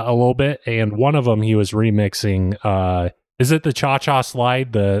a little bit. And one of them, he was remixing. Is it the Cha-Cha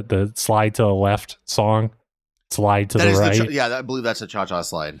Slide, the slide to the left song? Slide to the right? I believe that's a Cha-Cha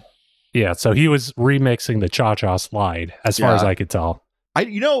Slide. Yeah, so he was remixing the Cha-Cha Slide, as far as I could tell. At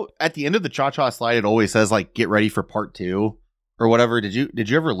the end of the Cha-Cha Slide, it always says, like, get ready for part 2 or whatever. Did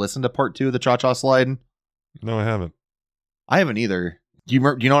you ever listen to part 2 of the Cha-Cha Slide? No, I haven't. I haven't either. Do you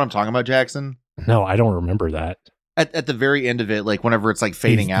know what I'm talking about, Jackson? No, I don't remember that. At the very end of it, like, whenever it's, like,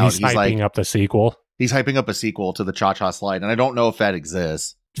 fading out, he's hyping up the sequel. He's hyping up a sequel to the Cha-Cha Slide, and I don't know if that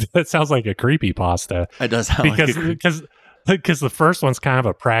exists. That sounds like a creepypasta. It does sound because the first one's kind of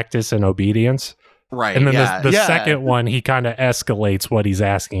a practice in obedience. Right. And then the second one, he kind of escalates what he's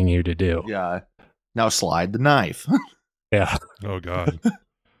asking you to do. Yeah. Now slide the knife. Yeah. Oh, God.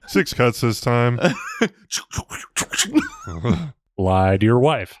 6 cuts this time. Lie to your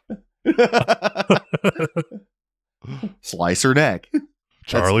wife. Slice her neck.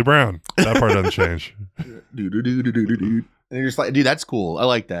 Charlie Brown. That part doesn't change. And you're just like, dude, that's cool. I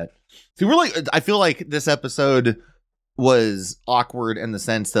like that. See, I feel like this episode was awkward in the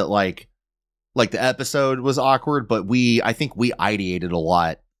sense that like the episode was awkward, but I think we ideated a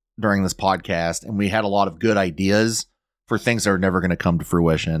lot during this podcast, and we had a lot of good ideas for things that are never going to come to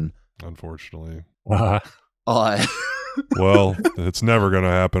fruition. Unfortunately. Well, it's never going to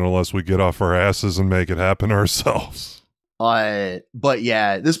happen unless we get off our asses and make it happen ourselves. But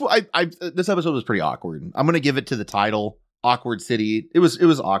yeah, this episode was pretty awkward. I'm going to give it to the title, Awkward City. It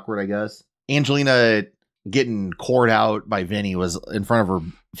was awkward, I guess. Angelina getting cored out by Vinny was in front of her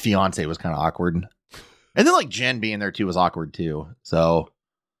fiance was kind of awkward. And then like Jen being there too was awkward too. So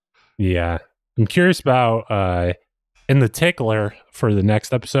yeah, I'm curious about in the tickler for the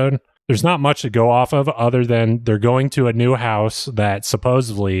next episode. There's not much to go off of other than they're going to a new house that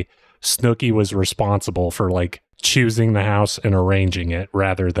supposedly Snooki was responsible for like choosing the house and arranging it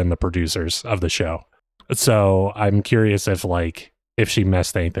rather than the producers of the show. So I'm curious if she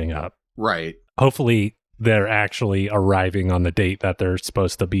messed anything up. Right. Hopefully they're actually arriving on the date that they're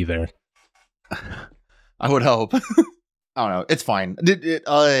supposed to be there. I would hope. I don't know. It's fine. It's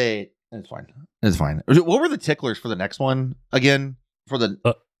fine. It's fine. What were the ticklers for the next one again? For the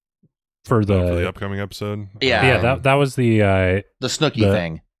upcoming episode? Yeah, that was the Snooki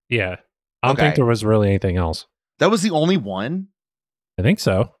thing. Yeah. I don't think there was really anything else. That was the only one? I think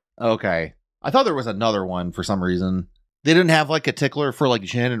so. Okay. I thought there was another one for some reason. They didn't have like a tickler for like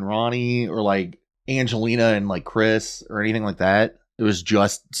Jen and Ronnie or like Angelina and like Chris or anything like that. It was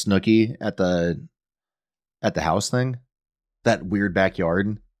just Snooki at the house thing. That weird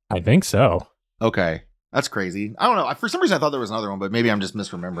backyard. I think so. Okay. That's crazy. I don't know. For some reason I thought there was another one, but maybe I'm just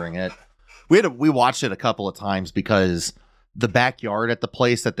misremembering it. We watched it a couple of times because the backyard at the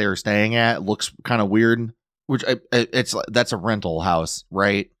place that they're staying at looks kind of weird, which that's a rental house,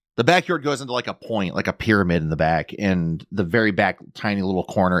 right? The backyard goes into like a point, like a pyramid in the back, and the very back tiny little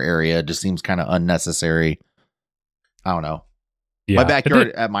corner area just seems kind of unnecessary. I don't know. Yeah, my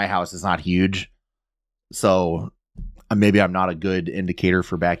backyard at my house is not huge, so maybe I'm not a good indicator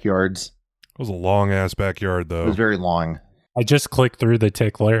for backyards. It was a long ass backyard, though. It was very long. I just clicked through the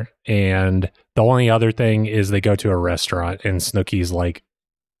tickler, and the only other thing is they go to a restaurant, and Snooki's like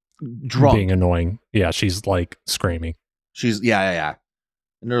drunk, being annoying. Yeah, she's like screaming. She's yeah.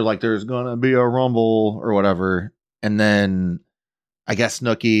 And they're like, "There's gonna be a rumble or whatever," and then I guess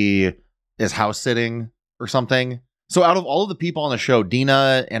Snooki is house sitting or something. So out of all of the people on the show,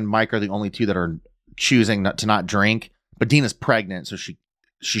 Dina and Mike are the only two that are choosing to not drink. But Dina's pregnant, so she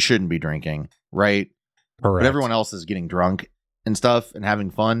shouldn't be drinking, right? Correct. But everyone else is getting drunk and stuff and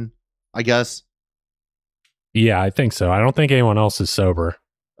having fun, I guess. Yeah, I think so. I don't think anyone else is sober.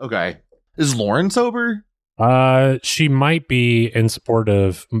 Okay. Is Lauren sober? She might be in support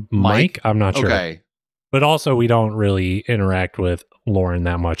of Mike. I'm not sure. Okay. But also, we don't really interact with Lauren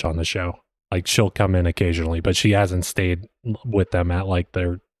that much on the show. Like, she'll come in occasionally, but she hasn't stayed with them at like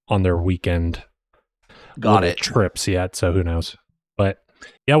on their weekend trips yet. So who knows? But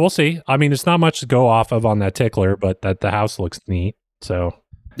yeah, we'll see. I mean, it's not much to go off of on that tickler, but that the house looks neat. So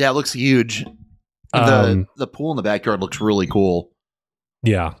yeah, it looks huge. The pool in the backyard looks really cool.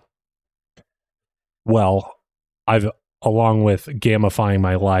 Yeah. Well, along with gamifying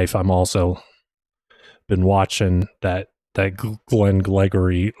my life, I'm also been watching that Glenn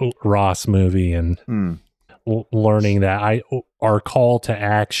Gregory Ross movie and learning that our call to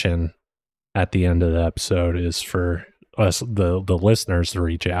action at the end of the episode is for us, the listeners, to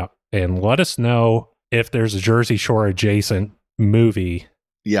reach out and let us know if there's a Jersey Shore adjacent movie,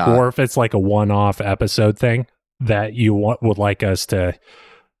 or if it's like a one-off episode thing that you would like us to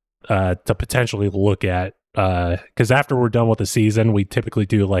potentially look at. Because after we're done with the season, we typically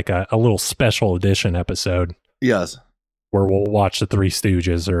do like a little special edition episode. Yes. Where we'll watch the Three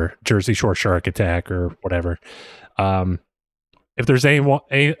Stooges or Jersey Shore Shark Attack or whatever. If there's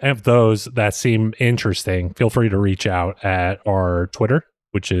any of those that seem interesting, feel free to reach out at our Twitter,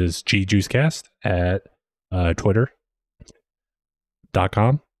 which is Juicecast at twitter.com.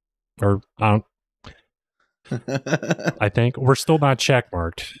 Or I think we're still not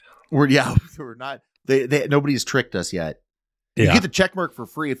checkmarked. We're not. Nobody's tricked us yet. You get the check mark for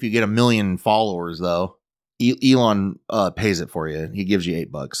free if you get 1 million followers, though. Elon pays it for you. He gives you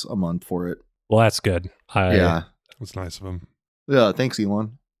 $8 a month for it. Well, that's good. That's nice of him. Yeah, thanks,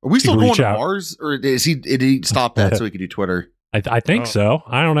 Elon. Are we still going to Mars, or did he stop that so he could do Twitter? I think so.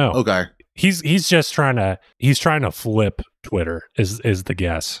 I don't know. Okay. He's just trying to flip Twitter is the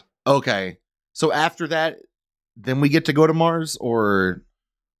guess. Okay. So after that, then we get to go to Mars, or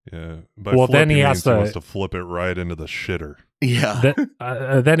yeah. But then he wants to flip it right into the shitter. Yeah.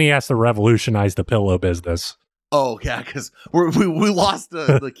 Then he has to revolutionize the pillow business. Oh yeah, because we lost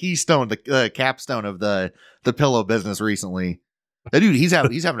the keystone, the capstone of the pillow business recently. That dude, he's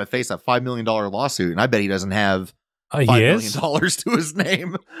having to face a $5 million lawsuit, and I bet he doesn't have $5 million to his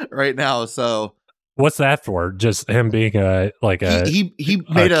name right now. So what's that for? Just him being he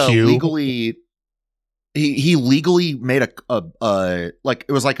made a legally. He legally made a like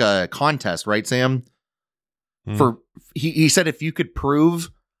it was like a contest, right, Sam? For he said if you could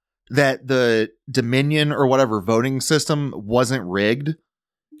prove that the Dominion or whatever voting system wasn't rigged,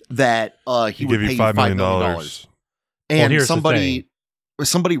 that he would pay you $5 million. And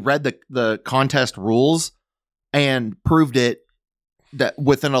somebody read the contest rules and proved it that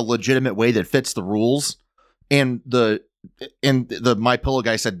within a legitimate way that fits the rules. And the My Pillow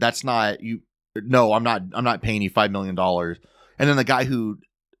guy said, that's not you. No, I'm not paying you $5 million. And then the guy who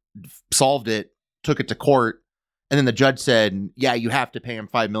solved it took it to court. And then the judge said, yeah, you have to pay him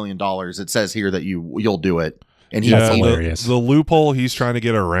 $5 million. It says here that you'll do it. And that's hilarious. The loophole he's trying to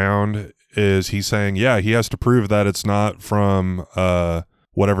get around is he's saying, yeah, he has to prove that it's not from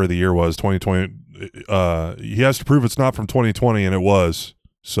whatever the year was, 2020. He has to prove it's not from 2020, and it was.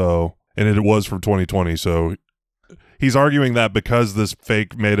 So, and it was from 2020. So he's arguing that because this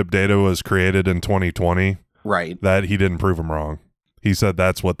fake made-up data was created in 2020, right, that he didn't prove him wrong. He said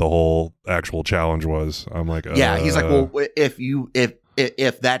that's what the whole actual challenge was. I'm like, yeah. He's like, well,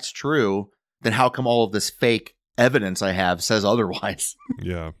 if that's true, then how come all of this fake evidence I have says otherwise?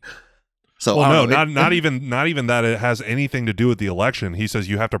 Yeah. So well, no, not even that it has anything to do with the election. He says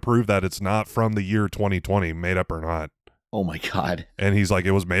you have to prove that it's not from the year 2020, made up or not. Oh my God. And he's like,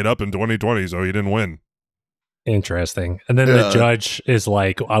 it was made up in 2020, so he didn't win. Interesting. And then the judge is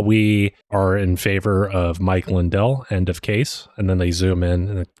like, we are in favor of Mike Lindell, end of case. And then they zoom in,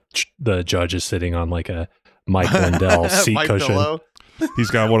 and the judge is sitting on like a Mike Lindell seat cushion. Pillow.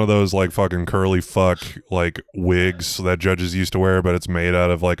 He's got one of those like fucking curly fuck like wigs that judges used to wear, but it's made out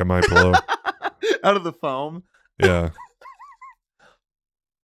of like a My Pillow. Out of the foam. Yeah.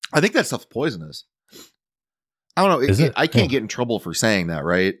 I think that stuff's poisonous. I don't know. I can't get in trouble for saying that,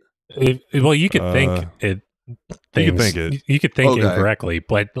 right? Well, you could think it. You could think incorrectly,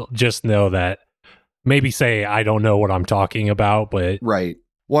 but just know that maybe say I don't know what I'm talking about, but right.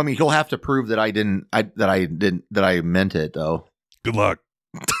 Well, I mean, he'll have to prove that I meant it, though. Good luck.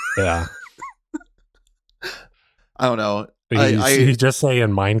 Yeah. I don't know. He's just saying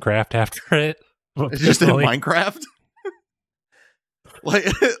Minecraft after it. Just in Minecraft? Like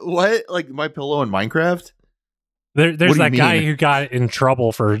what? Like My Pillow in Minecraft? There's that guy who got in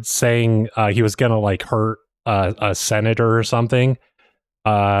trouble for saying he was gonna like hurt a senator or something.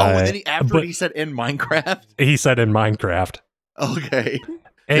 And then he said in Minecraft? He said in Minecraft. Okay.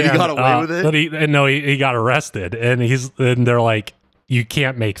 And he got away with it? But he got arrested, and they're like, you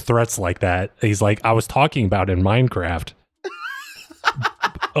can't make threats like that. He's like, I was talking about in Minecraft.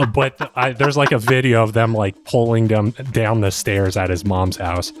 But there's like a video of them like pulling them down the stairs at his mom's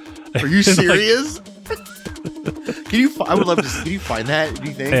house. Are you serious? I would love to. Can you find that? Do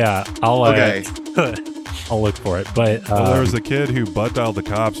you think? Yeah, I'll look for it. But there was a kid who butt dialed the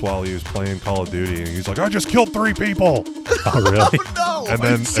cops while he was playing Call of Duty, and he's like, "I just killed 3 people." Oh, really? Oh, no. And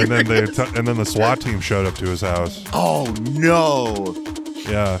then the SWAT team showed up to his house. Oh no!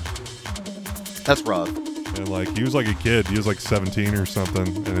 Yeah, that's rough. And like he was like a kid. He was like 17 or something,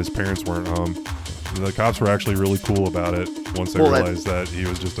 and his parents weren't home. The cops were actually really cool about it once they realized that he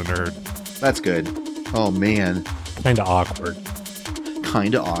was just a nerd. That's good. Oh, man. Kind of awkward.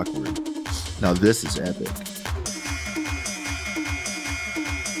 Kind of awkward. Now, this is epic.